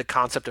the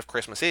concept of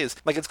Christmas is.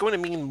 Like, it's going to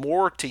mean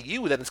more to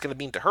you than it's going to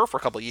mean to her for a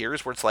couple of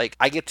years, where it's like,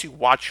 I get to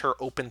watch her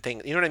open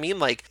things. You know what I mean?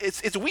 Like,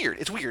 it's weird.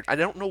 It's weird. I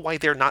don't know why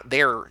they're not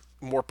there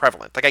more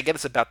prevalent. Like, I get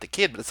it's about the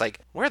kid, but it's like,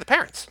 where are the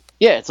parents?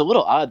 Yeah, it's a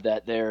little odd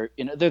that they're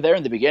there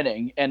in the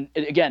beginning, and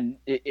again,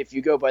 if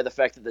you go by the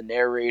fact that the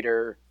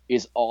narrator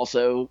is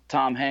also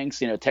Tom Hanks,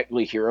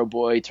 technically Hero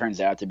Boy turns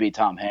out to be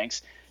Tom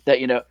Hanks.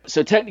 That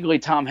so technically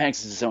Tom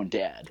Hanks is his own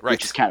dad, right.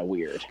 Which is kind of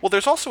weird. Well,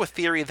 there's also a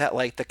theory that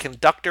like the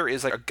conductor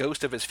is like a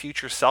ghost of his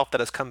future self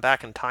that has come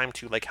back in time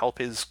to like help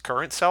his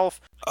current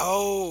self.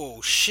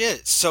 Oh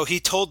shit! So he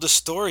told the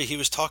story. He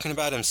was talking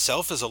about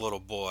himself as a little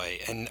boy,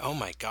 and oh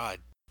my god.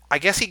 I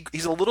guess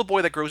he's a little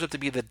boy that grows up to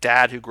be the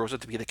dad who grows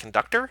up to be the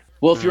conductor.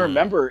 Well, if you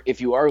remember, if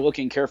you are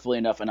looking carefully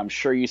enough, and I'm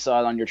sure you saw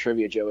it on your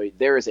trivia, Joey,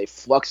 there is a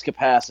flux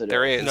capacitor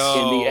there is. in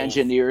the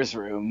engineer's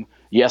room.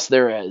 Yes,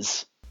 there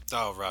is.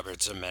 Oh, Robert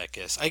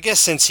Zemeckis. I guess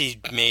since he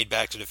made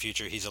Back to the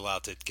Future, he's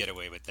allowed to get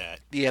away with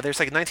that. Yeah, there's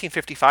like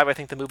 1955, I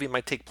think the movie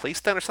might take place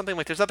then or something.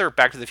 Like, there's other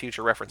Back to the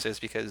Future references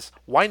because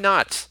why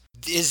not?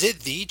 Is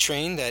it the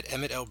train that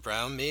Emmett L.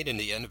 Brown made in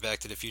the end of Back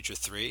to the Future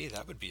 3?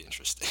 That would be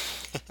interesting.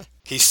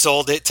 He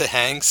sold it to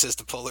Hanks as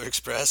the Polar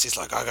Express. He's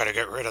like, I gotta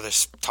get rid of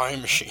this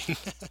time machine.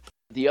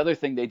 The other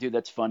thing they do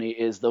that's funny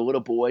is the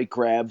little boy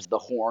grabs the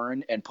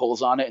horn and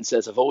pulls on it and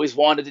says, I've always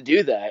wanted to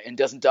do that. And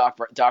doesn't Doc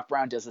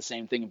Brown does the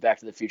same thing in Back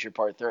to the Future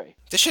Part 3.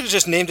 They should have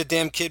just named a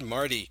damn kid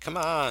Marty. Come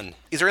on.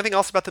 Is there anything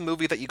else about the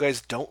movie that you guys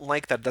don't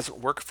like that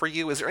doesn't work for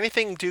you? Is there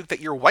anything, Duke, that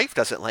your wife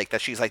doesn't like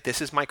that she's like, this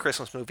is my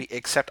Christmas movie,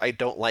 except I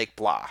don't like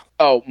blah?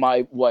 Oh,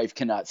 my wife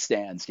cannot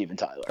stand Steven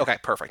Tyler. Okay,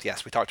 perfect.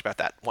 Yes, we talked about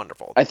that.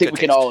 Wonderful. I think Good we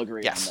taste. can all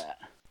agree Yes. on that.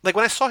 Like,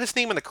 when I saw his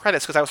name in the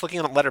credits, because I was looking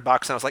on the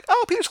letterbox and I was like,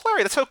 oh, Peter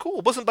Scolari, that's so cool.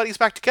 Wasn't Buddies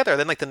back together?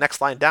 Then, like, the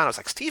next line down, I was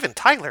like, Steven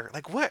Tyler?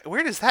 Like, what?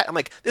 Where is that? I'm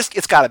like,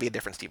 it's got to be a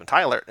different Steven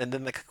Tyler. And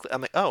then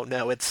I'm like, oh,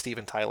 no, it's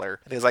Steven Tyler.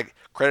 And he's like,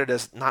 credited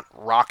as not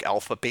Rock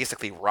Elf, but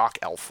basically Rock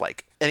Elf.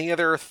 Like, any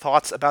other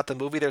thoughts about the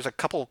movie? There's a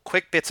couple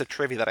quick bits of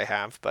trivia that I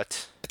have,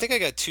 but... I think I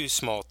got two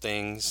small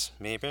things,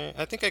 maybe.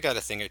 I think I got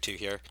a thing or two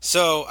here.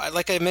 So,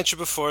 like I mentioned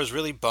before, I was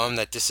really bummed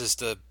that this is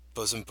the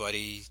bosom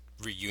buddy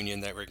reunion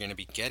that we're going to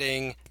be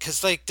getting,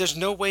 because like there's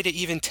no way to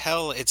even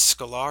tell it's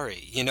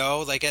Scolari,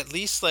 like at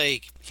least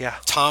like yeah,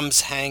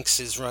 Tom's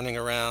Hanks is running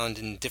around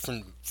in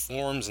different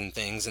forms and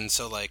things, and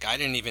so like I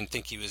didn't even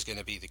think he was going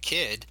to be the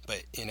kid,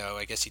 but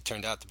I guess he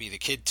turned out to be the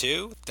kid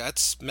too.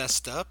 That's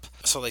messed up.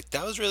 So like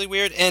that was really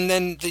weird. And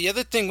then the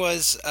other thing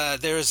was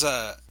there's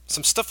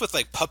some stuff with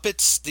like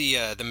puppets,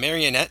 the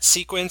marionette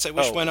sequence I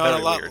wish went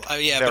on a lot.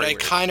 Very but I weird.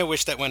 kind of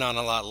wish that went on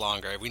a lot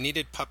longer. We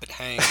needed Puppet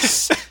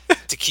Hanks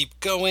to keep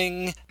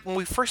going. When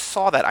we first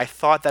saw that, I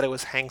thought that it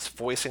was Hanks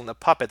voicing the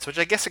puppets, which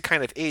I guess it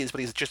kind of is,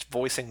 but he's just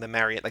voicing the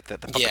marionette, like the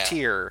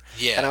puppeteer.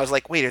 Yeah. And I was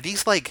like, wait, are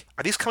these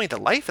coming to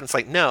life? And it's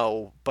like,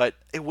 no, but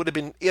it would have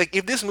been like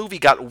if this movie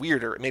got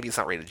weirder. Maybe it's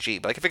not rated G,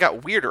 but like if it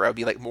got weirder, I would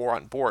be like more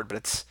on board. But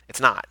it's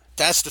not.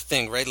 That's the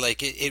thing, right?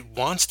 Like it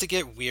wants to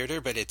get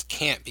weirder, but it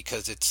can't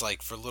because it's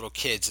like for little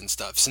kids and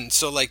stuff. And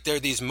so like there are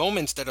these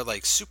moments that are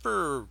like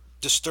super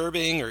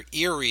disturbing or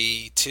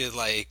eerie to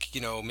like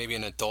maybe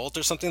an adult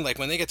or something, like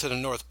when they get to the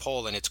North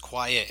Pole and it's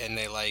quiet and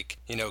they like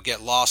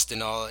get lost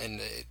and all and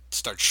it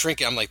starts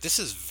shrinking. I'm like, this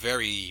is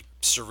very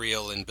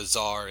surreal and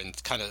bizarre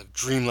and kind of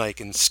dreamlike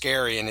and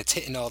scary, and it's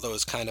hitting all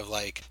those kind of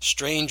like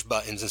strange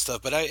buttons and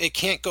stuff, but it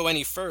can't go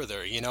any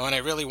further, and I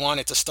really want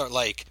it to start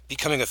like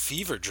becoming a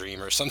fever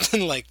dream or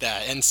something like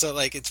that. And so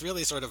like it's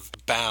really sort of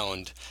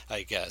bound,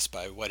 I guess,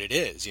 by what it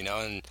is, and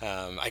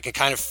I can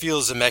kind of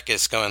feel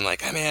Zemeckis going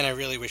like, oh man, I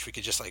really wish we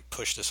could just like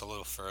push this a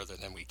little further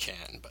than we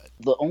can. But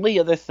the only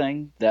other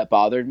thing that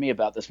bothered me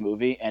about this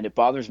movie, and it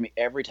bothers me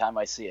every time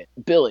I see it,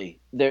 Billy,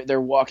 they're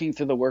walking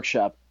through the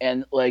workshop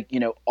and like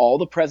all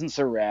the presents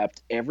are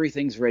wrapped,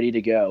 everything's ready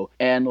to go,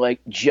 and like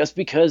just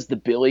because the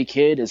Billy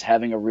kid is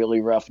having a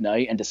really rough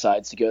night and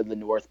decides to go to the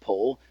North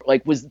Pole,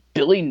 like was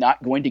Billy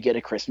not going to get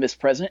a Christmas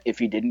present if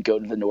he didn't go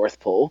to the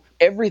North Pole?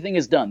 Everything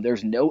is done.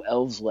 There's no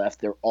elves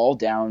left. They're all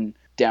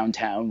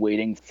downtown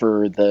waiting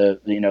for the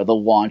the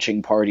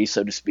launching party,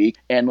 so to speak,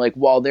 and like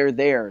while they're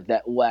there,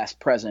 that last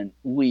present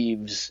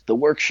leaves the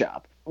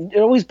workshop.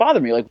 It always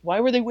bothered me, like, why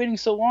were they waiting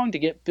so long to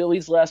get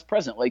Billy's last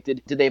present? Like,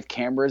 did they have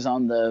cameras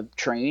on the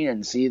train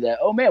and see that,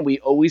 oh man, we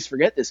always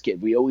forget this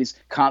kid, we always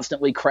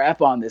constantly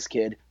crap on this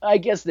kid, I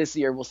guess this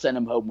year we'll send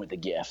him home with a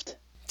gift?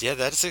 Yeah,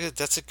 that's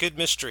a good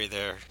mystery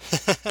there.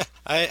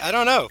 I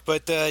don't know,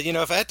 but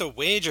if I had to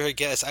wager a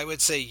guess, I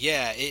would say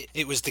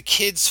it was the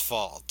kid's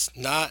fault,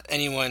 not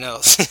anyone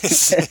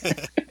else's.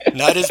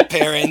 not his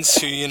parents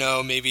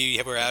who,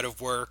 maybe were out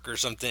of work or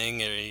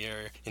something,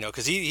 or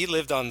because he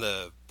lived on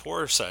the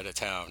poor side of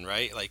town,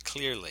 right? Like,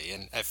 clearly.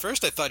 And at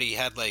first I thought he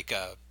had like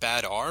a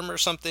bad arm or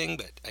something,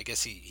 but I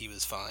guess he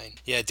was fine.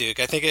 Yeah, Duke,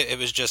 I think it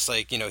was just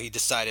like, he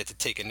decided to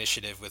take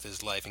initiative with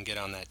his life and get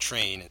on that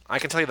train. I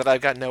can tell you that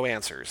I've got no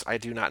answers. I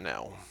do not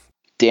know.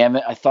 Damn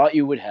it, I thought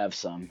you would have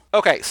some.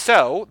 Okay,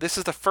 so this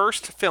is the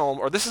first film,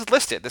 or this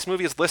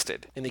movie is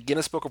listed in the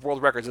Guinness Book of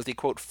World Records as the,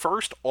 quote,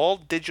 first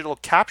all-digital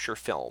capture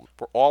film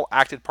where all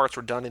acted parts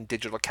were done in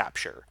digital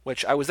capture,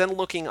 which I was then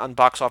looking on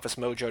Box Office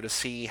Mojo to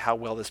see how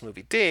well this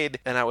movie did,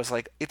 and I was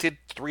like, it did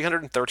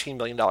 $313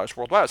 million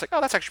worldwide. I was like,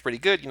 oh, that's actually pretty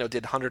good.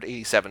 Did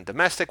 187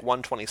 domestic,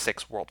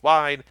 126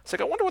 worldwide. It's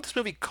like, I wonder what this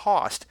movie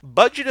cost.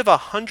 Budget of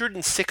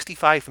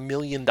 $165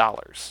 million.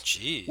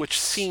 Jeez. Which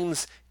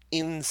seems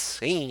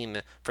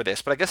insane for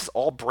this, but I guess it's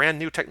all brand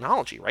new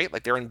technology, right?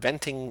 Like, they're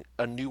inventing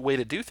a new way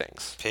to do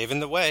things. Paving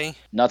the way.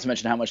 Not to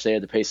mention how much they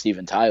had to pay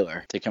Steven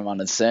Tyler to come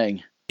on and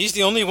sing. He's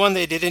the only one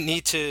they didn't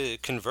need to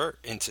convert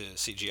into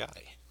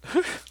CGI.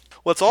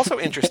 What's also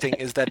interesting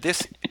is that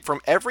this, from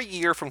every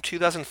year from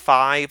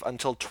 2005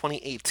 until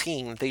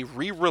 2018, they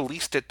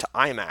re-released it to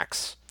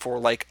IMAX for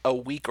like a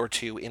week or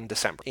two in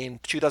December. In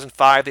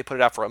 2005, they put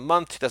it out for a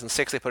month.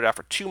 2006, they put it out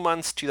for 2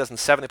 months.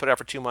 2007, they put it out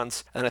for 2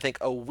 months. And then I think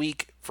a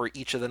week for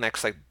each of the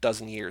next like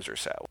dozen years or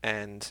so.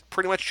 And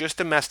pretty much just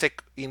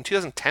domestic. In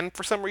 2010,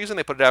 for some reason,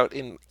 they put it out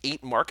in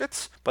 8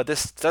 markets. But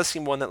this does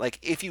seem one that, like,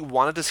 if you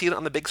wanted to see it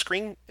on the big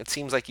screen, it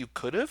seems like you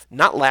could have.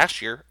 Not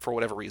last year, for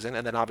whatever reason.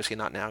 And then obviously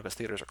not now because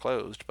theaters are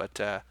closed.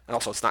 But and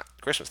also it's not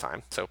Christmas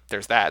time. So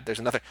there's that. There's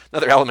another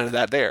element of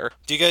that there.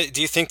 Do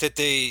you think that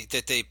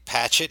they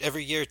patch it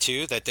every year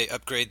too? That they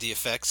upgrade the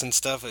effects and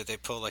stuff? Or they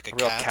pull like a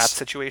real cat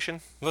situation?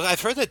 Well,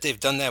 I've heard that they've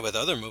done that with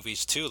other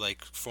movies too,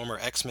 like former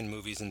X-Men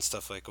movies and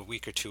stuff. Like a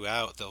week or two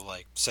out, they'll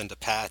like send a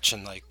patch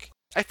and like.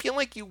 I feel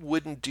like you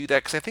wouldn't do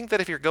that because I think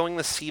that if you're going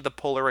to see the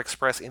Polar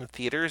Express in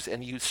theaters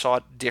and you saw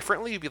it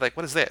differently, you'd be like,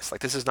 what is this?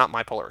 Like, this is not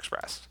my Polar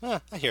Express.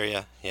 I hear you.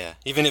 Yeah.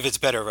 Even if it's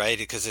better, right?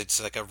 Because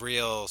it's like a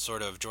real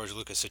sort of George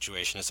Lucas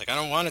situation. It's like, I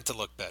don't want it to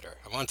look better.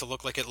 I want it to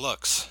look like it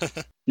looks.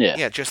 Yeah.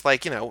 Yeah, just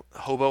like,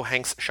 Hobo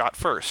Hanks shot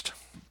first.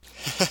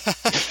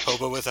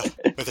 Hobo with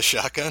a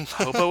shotgun.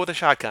 Hobo with a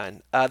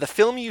shotgun. The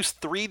film used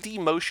 3D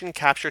motion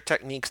capture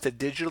techniques to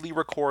digitally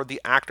record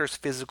the actors'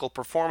 physical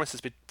performances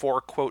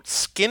before, quote,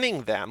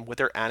 skinning them with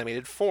their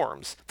animated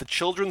forms. The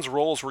children's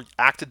roles were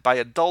acted by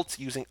adults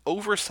using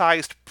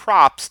oversized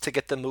props to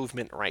get the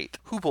movement right.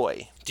 Hoo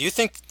boy. Do you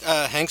think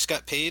Hanks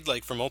got paid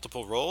like for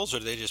multiple roles, or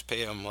did they just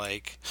pay him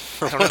like?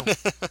 I don't know.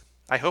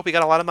 I hope he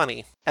got a lot of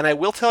money. And I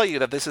will tell you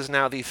that this is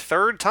now the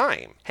 3rd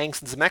time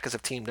Hanks and Zemeckis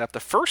have teamed up. The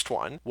first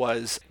one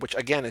was, which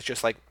again is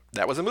just like,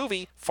 that was a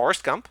movie,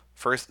 Forrest Gump,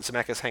 first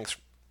Zemeckis-Hanks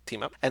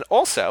team up. And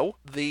also,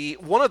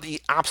 one of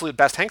the absolute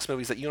best Hanks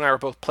movies that you and I were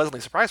both pleasantly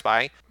surprised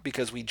by,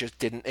 because we just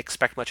didn't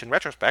expect much in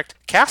retrospect,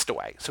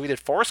 Castaway. So we did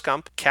Forrest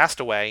Gump,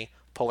 Castaway,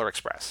 Polar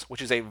Express,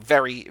 which is a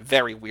very,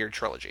 very weird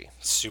trilogy.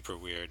 Super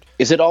weird.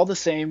 Is it all the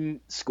same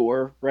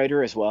score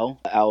writer as well?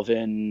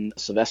 Alvin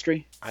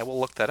Silvestri? I will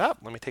look that up.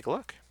 Let me take a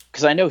look.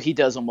 Because I know he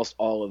does almost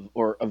all of,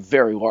 or a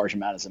very large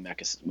amount of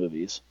Zemeckis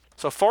movies.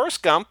 So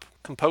Forrest Gump,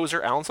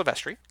 composer Alan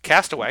Silvestri.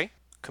 Castaway,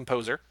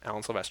 composer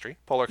Alan Silvestri.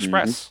 Polar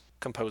Express,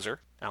 composer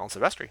Alan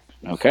Silvestri.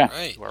 Okay.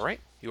 Right. You are right.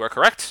 You are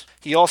correct.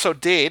 He also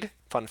did,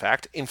 fun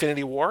fact,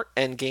 Infinity War,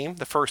 Endgame,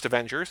 The First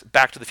Avengers,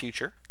 Back to the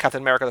Future,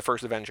 Captain America, The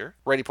First Avenger,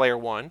 Ready Player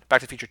One,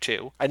 Back to the Future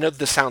 2. I know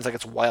this sounds like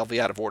it's wildly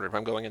out of order, but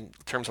I'm going in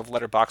terms of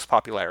letterbox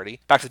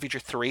popularity. Back to the Future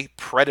 3,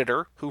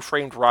 Predator, Who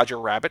Framed Roger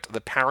Rabbit, The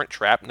Parent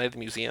Trap, Night at the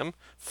Museum,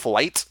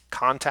 Flight,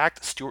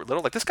 Contact, Stuart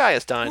Little. Like, this guy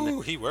has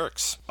done he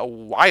works. a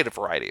wide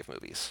variety of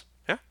movies.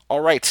 Yeah.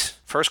 All right.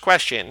 First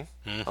question.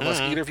 Unless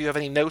either of you have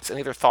any notes,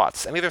 any other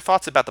thoughts? Any other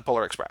thoughts about the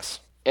Polar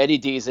Express? Eddie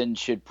Deason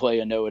should play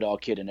a know-it-all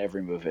kid in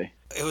every movie.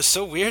 It was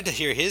so weird to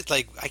hear his,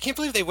 like, I can't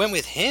believe they went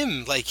with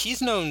him. Like,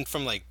 he's known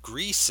from, like,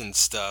 Grease and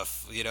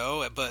stuff,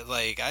 but,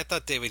 like, I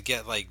thought they would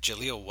get, like,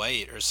 Jaleel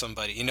White or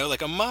somebody,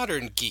 like a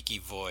modern geeky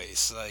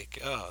voice. Like,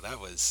 oh, that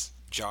was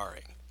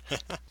jarring.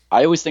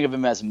 I always think of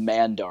him as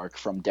Mandark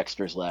from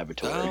Dexter's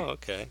Laboratory. Oh,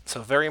 okay.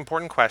 So, very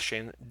important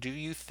question. Do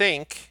you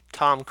think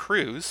Tom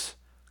Cruise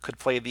could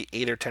play the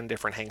 8 or 10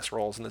 different Hanks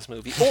roles in this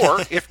movie?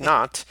 Or, if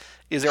not,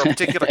 is there a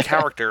particular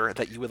character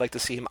that you would like to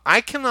see him?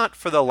 I cannot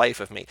for the life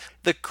of me.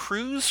 The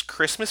Cruise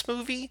Christmas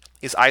movie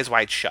is Eyes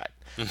Wide Shut.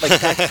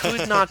 Like, that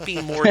could not be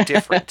more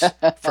different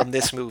from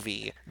this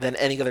movie than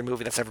any other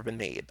movie that's ever been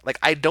made. Like,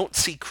 I don't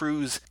see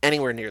Cruise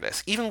anywhere near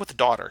this. Even with the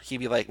daughter, he'd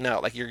be like, no,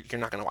 like, you're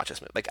not going to watch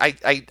this movie. Like,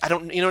 I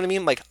don't, you know what I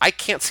mean? Like, I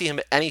can't see him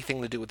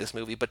anything to do with this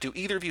movie, but do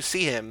either of you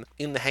see him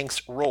in the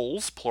Hanks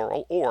roles,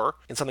 plural, or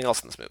in something else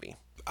in this movie?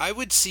 I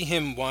would see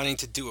him wanting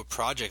to do a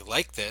project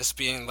like this,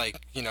 being like,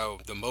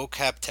 the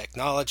mocap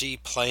technology,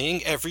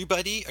 playing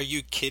everybody. Are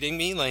you kidding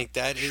me? Like,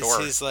 that is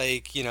his,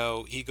 like,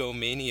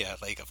 egomania.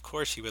 Like, of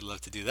course he would love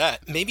to do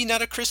that. Maybe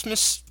not a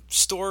Christmas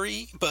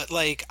story, but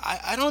like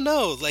I don't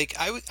know. Like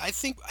I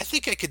think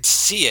I could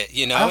see it,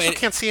 you I know. also And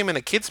can't see him in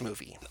a kids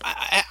movie.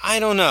 I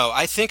don't know.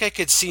 I think I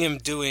could see him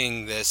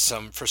doing this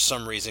for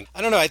some reason.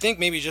 I don't know. I think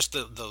maybe just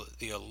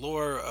the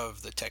allure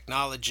of the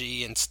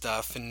technology and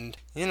stuff, and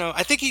you know,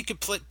 I think he could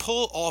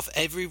pull off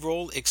every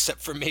role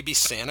except for maybe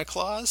Santa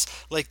Claus.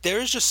 Like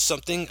there's just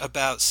something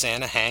about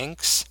Santa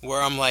Hanks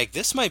where I'm like,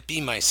 this might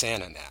be my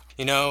Santa now.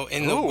 You know,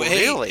 in the Ooh, way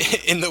really?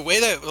 in the way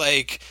that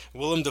like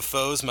Willem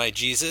Dafoe's my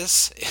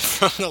Jesus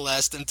from The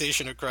Last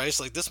Temptation of Christ,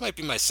 like this might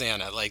be my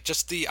Santa. Like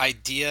just the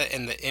idea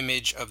and the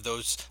image of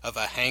those of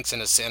a Hanks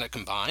and a Santa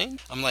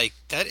combined. I'm like,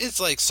 that is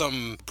like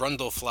some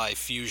Brundlefly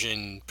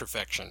fusion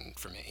perfection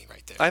for me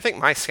right there. I think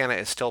my Santa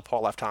is still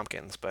Paul F.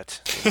 Tompkins,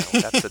 but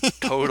that's a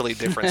totally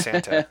different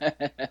Santa.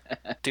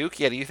 Duke,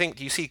 yeah, do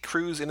you see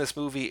Cruise in this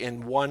movie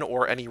in one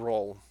or any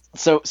role?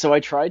 So I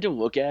tried to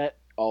look at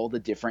all the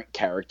different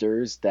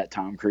characters that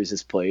Tom Cruise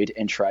has played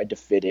and tried to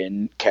fit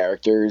in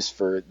characters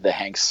for the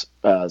Hanks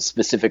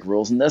specific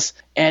roles in this.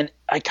 And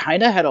I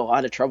kind of had a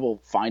lot of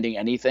trouble finding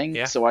anything.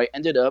 Yeah. So I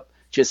ended up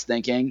just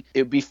thinking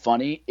it would be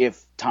funny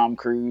if Tom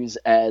Cruise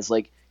as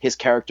like his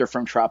character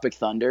from Tropic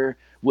Thunder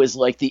was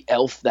like the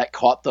elf that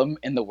caught them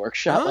in the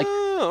workshop. Like,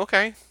 Oh,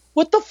 okay.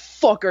 what the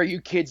fuck are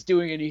you kids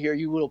doing in here,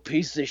 you little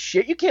piece of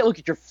shit? You can't look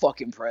at your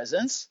fucking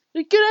presents.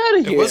 Get out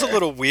of here. It was a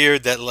little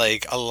weird that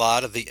like a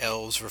lot of the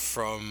elves were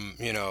from,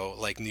 you know,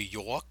 like New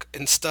York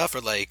and stuff,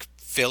 or like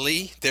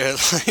Philly. They're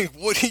like,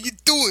 what are you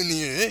doing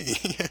here?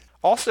 Hey.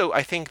 Also,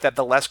 I think that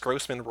the Les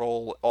Grossman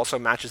role also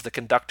matches the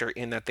conductor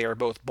in that they are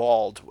both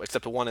bald,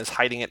 except one is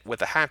hiding it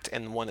with a hat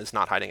and one is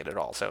not hiding it at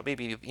all. So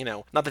maybe,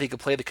 not that he could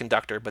play the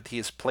conductor, but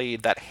he's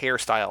played that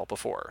hairstyle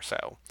before.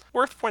 So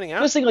worth pointing I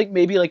out. was thinking like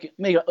maybe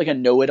a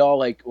know-it-all,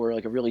 like, or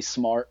like a really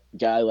smart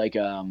guy like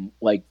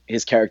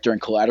his character in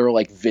Collateral,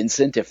 like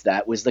Vincent, if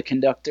that was the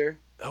conductor.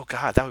 Oh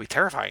God, that would be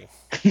terrifying.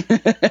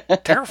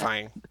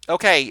 Terrifying.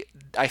 Okay,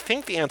 I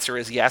think the answer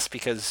is yes,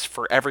 because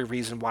for every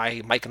reason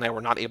why Mike and I were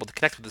not able to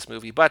connect with this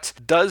movie. But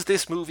does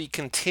this movie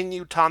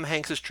continue Tom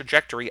Hanks'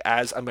 trajectory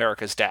as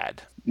America's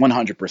dad?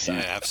 100%.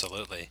 Yeah,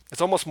 absolutely. It's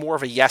almost more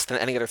of a yes than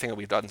any other thing that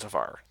we've done so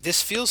far.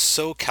 This feels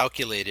so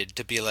calculated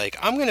to be like,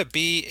 I'm going to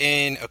be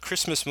in a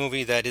Christmas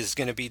movie that is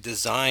going to be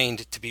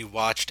designed to be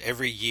watched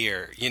every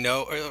year, you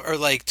know, or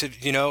like to,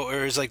 you know,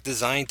 or is like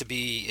designed to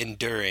be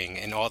enduring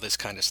and all this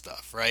kind of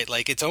stuff, right?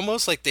 Like it's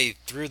almost like they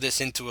threw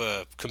this into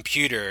a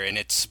computer and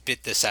it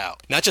spit this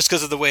out. Not just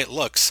because of the way it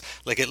looks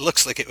like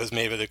it was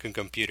made with a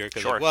computer,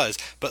 because Sure. it was,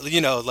 but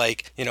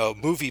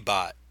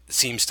MovieBot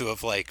seems to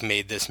have like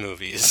made this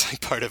movie is like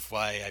part of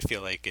why I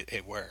feel like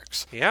it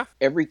works. Yeah?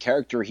 Every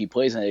character he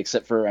plays in it,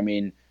 except for,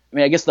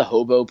 I guess the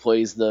hobo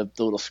plays the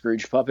little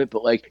Scrooge puppet,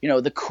 but like,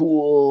 the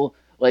cool,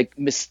 like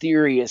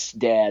mysterious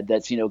dad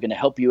that's, going to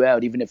help you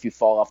out even if you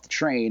fall off the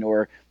train,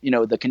 or,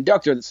 the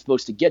conductor that's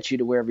supposed to get you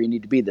to wherever you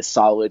need to be, the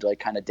solid, like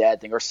kind of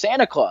dad thing, or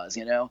Santa Claus,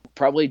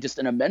 probably just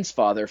an immense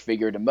father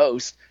figure to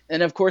most.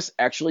 And of course,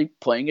 actually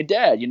playing a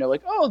dad,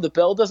 like, oh, the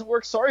bell doesn't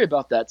work. Sorry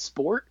about that,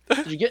 sport.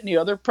 Did you get any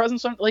other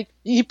presents on? Like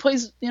he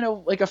plays,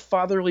 like a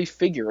fatherly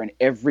figure in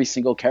every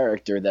single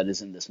character that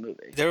is in this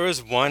movie. There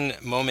was one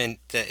moment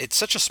that it's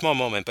such a small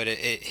moment, but it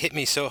hit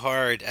me so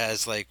hard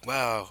as like,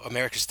 wow,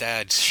 America's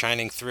Dad's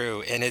shining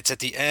through. And it's at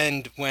the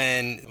end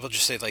when we'll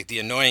just say like the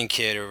annoying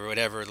kid or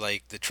whatever,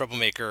 like the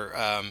troublemaker,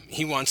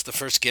 he wants the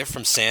first gift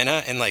from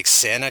Santa, and like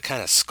Santa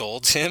kind of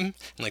scolds him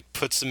and like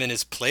puts him in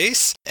his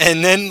place.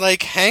 And then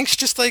like Hanks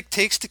just like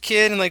takes the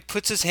kid and like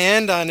puts his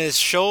hand on his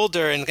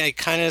shoulder and like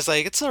kind of is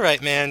like, it's all right,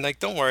 man. Like,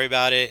 don't worry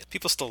about it.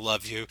 People still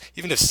love you,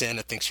 even if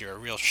Santa thinks you're a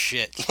real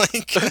shit.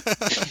 Like,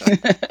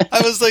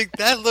 I was like,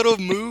 that little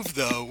move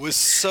though was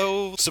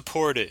so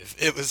supportive.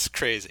 It was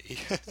crazy.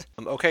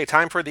 Okay,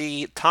 time for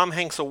the Tom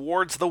Hanks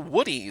Awards, the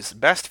Woodies.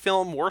 Best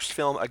film, worst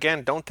film.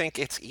 Again, don't think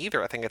it's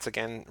either. I think it's,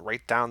 again,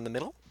 right down the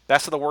middle.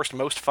 Best of the worst,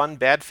 most fun,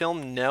 bad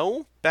film?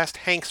 No. Best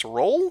Hanks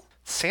role?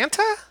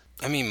 Santa?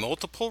 I mean,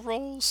 multiple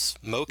roles?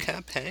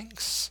 Mocap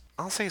Hanks?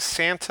 I'll say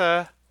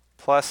Santa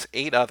plus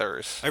 8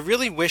 others. I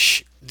really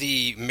wish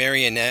the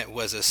marionette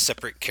was a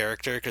separate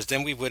character, because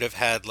then we would have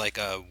had like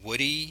a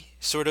Woody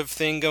sort of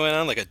thing going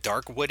on, like a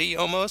dark Woody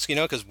almost,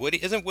 because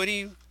isn't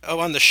Woody,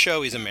 on the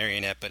show he's a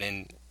marionette, but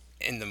in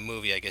the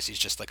movie I guess he's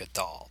just like a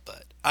doll.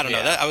 But I don't know,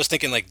 I was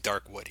thinking like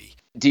dark Woody.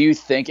 Do you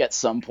think at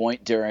some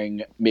point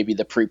during maybe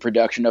the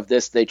pre-production of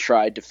this, they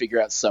tried to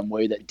figure out some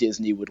way that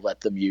Disney would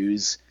let them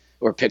use,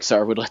 or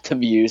Pixar would let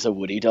them use, a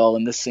Woody doll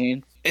in this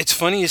scene? It's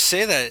funny you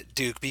say that,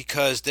 Duke,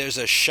 because there's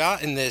a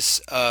shot in this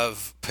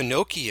of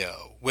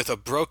Pinocchio with a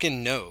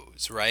broken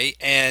nose, right?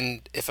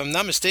 And if I'm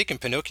not mistaken,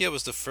 Pinocchio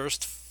was the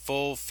first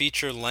full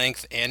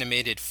feature-length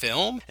animated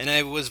film, and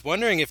I was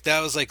wondering if that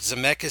was like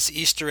Zemeckis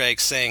Easter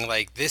egg saying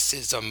like, this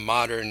is a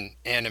modern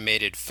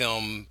animated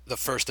film, the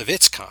first of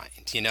its kind.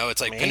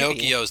 It's like Maybe.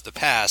 Pinocchio's the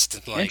past,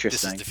 and like this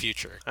is Interesting. the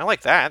future. I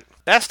like that.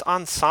 Best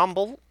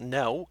ensemble?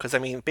 No, because,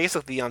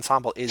 basically the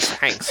ensemble is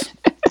Hanks.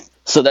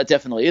 So that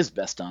definitely is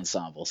best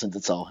ensemble, since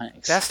it's all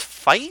Hanks. Best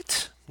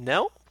fight?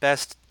 No.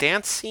 Best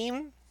dance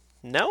scene?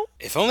 No.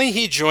 If only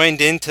he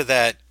joined into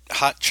that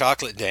hot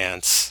chocolate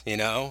dance. Hanks, you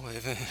know?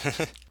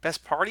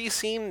 Best party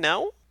scene?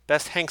 No.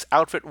 Best Hanks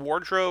outfit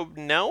wardrobe?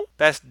 No.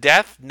 Best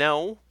death?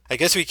 No. I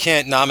guess we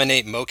can't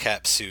nominate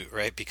mocap suit,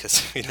 right?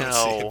 Because we don't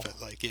see No. it,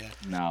 but like, yeah.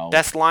 No.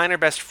 Best line or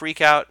best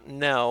freak out?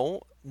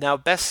 No. Now,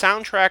 best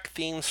soundtrack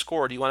theme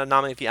score. Do you want to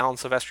nominate the Alan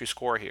Silvestri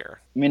score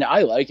here? I mean,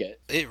 I like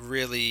it. It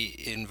really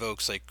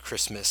invokes like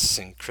Christmas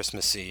and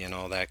Christmassy and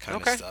all that kind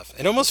Okay. of stuff.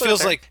 It almost We'll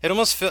put it feels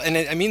there. like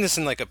and I mean this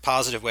in like a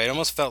positive way. It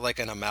almost felt like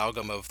an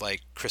amalgam of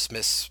like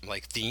Christmas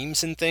like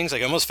themes and things.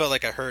 Like I almost felt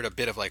like I heard a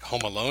bit of like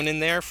Home Alone in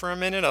there for a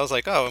minute. I was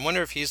like, oh, I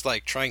wonder if he's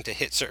like trying to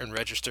hit certain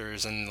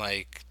registers and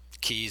like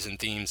keys and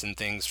themes and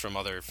things from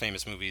other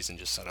famous movies and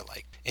just sort of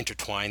like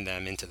intertwine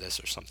them into this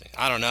or something.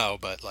 I don't know,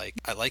 but like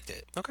I liked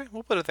it. Okay,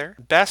 we'll put it there.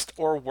 Best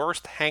or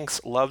worst Hanks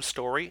love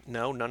story?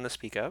 No, none to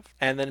speak of.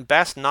 And then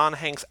best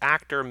non-Hanks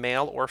actor,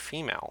 male or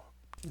female?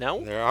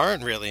 No? There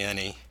aren't really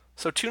any.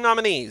 So 2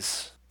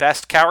 nominees.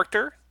 Best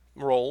character,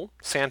 role,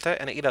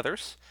 Santa and 8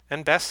 others.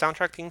 And best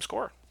soundtrack theme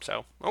score.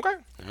 So, okay.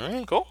 All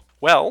right. Cool.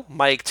 Well,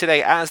 Mike,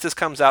 today, as this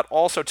comes out,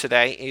 also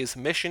today is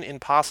Mission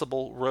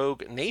Impossible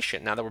Rogue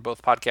Nation. Now that we're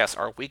both podcasts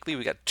are weekly,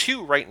 we got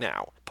 2 right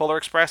now. Polar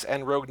Express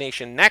and Rogue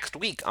Nation next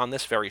week on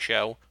this very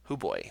show. Hoo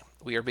boy.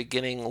 We are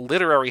beginning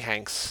Literary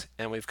Hanks,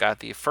 and we've got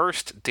the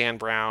first Dan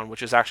Brown,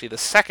 which is actually the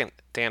second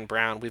Dan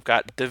Brown. We've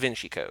got Da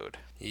Vinci Code.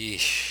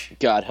 Yeesh.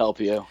 God help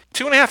you.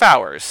 2.5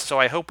 hours, so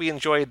I hope we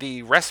enjoyed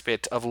the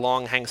respite of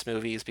long Hanks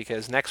movies,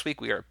 because next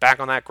week we are back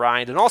on that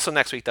grind. And also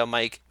next week, though,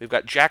 Mike, we've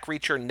got Jack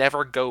Reacher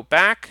Never Go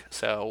Back,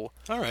 so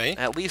All right.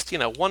 at least,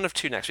 1 of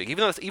 2 next week.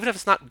 Even if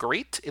it's not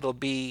great, it'll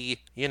be,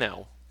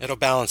 It'll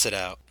balance it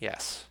out.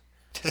 yes.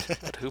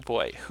 But hoo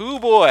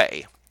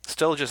boy.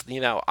 Still just,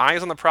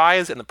 eyes on the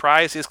prize, and the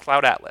prize is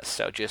Cloud Atlas,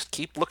 so just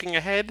keep looking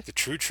ahead. The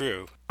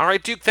true. All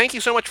right, Duke, thank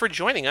you so much for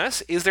joining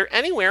us. Is there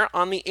anywhere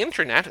on the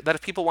internet that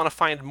if people want to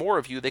find more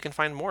of you, they can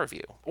find more of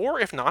you? Or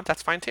if not,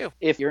 that's fine too.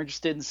 If you're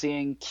interested in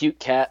seeing cute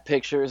cat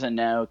pictures and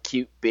now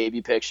cute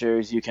baby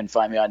pictures, you can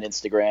find me on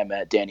Instagram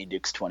at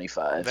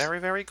DannyDukes25. Very,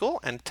 very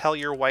cool. And tell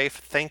your wife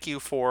thank you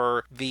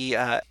for the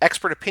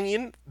expert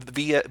opinion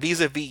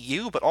vis-a-vis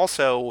you, but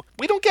also,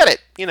 we don't get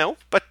it,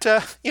 but,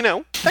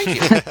 thank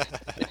you.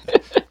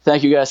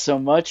 Thank you guys so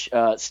much.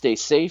 Stay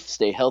safe,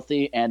 stay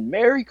healthy, and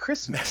Merry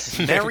Christmas.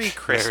 Merry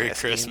Christmas. Merry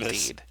Christmas.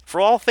 Indeed.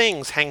 For all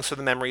things Hanks for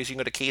the Memories, you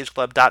can go to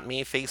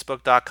cageclub.me,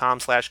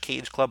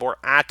 facebook.com/cageclub, or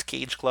at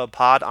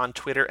cageclubpod on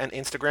Twitter and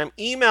Instagram.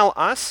 Email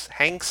us,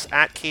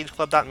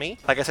 hanks@cageclub.me.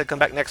 Like I said, come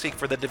back next week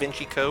for the Da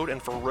Vinci Code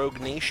and for Rogue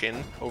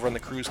Nation over on the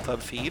Cruise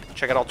Club feed.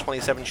 Check out all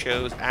 27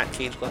 shows at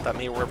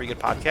cageclub.me or wherever you get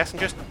podcasts, and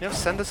just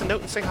send us a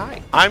note and say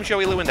hi. I'm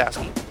Joey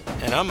Lewandowski.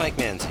 And I'm Mike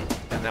Manzi.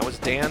 And that was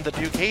Dan the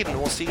Duke Hayden.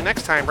 We'll see you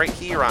next time right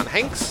here on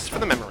Hanks for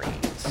the Memories.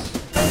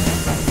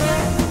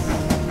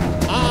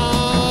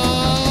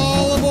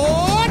 All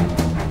aboard!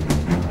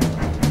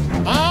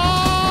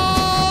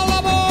 All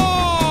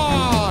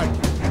aboard!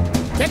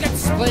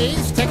 Tickets,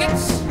 please,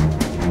 tickets.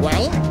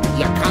 Well,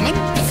 you're coming?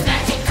 It's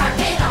magic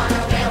carpet on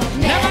a rail.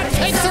 Never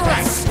takes a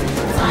rest.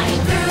 Flying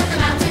through the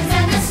mountains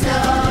and the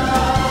snow.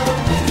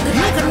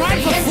 You can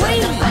ride for free.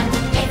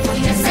 If we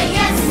just say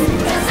yes,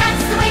 'cause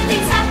that's the way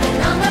things happen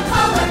on the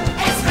Polar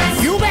Express.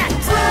 You bet.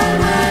 Woo,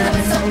 woo, the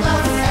whistle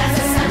blows as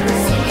the sun was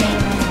singing.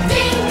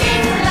 Ding,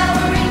 ding,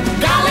 lowering.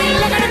 Golly,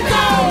 look at it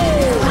go!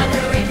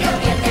 Wonder if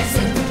you'll get there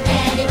soon.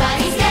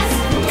 Anybody's guess.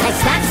 'Cause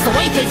that's the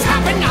way things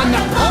happen on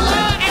the Polar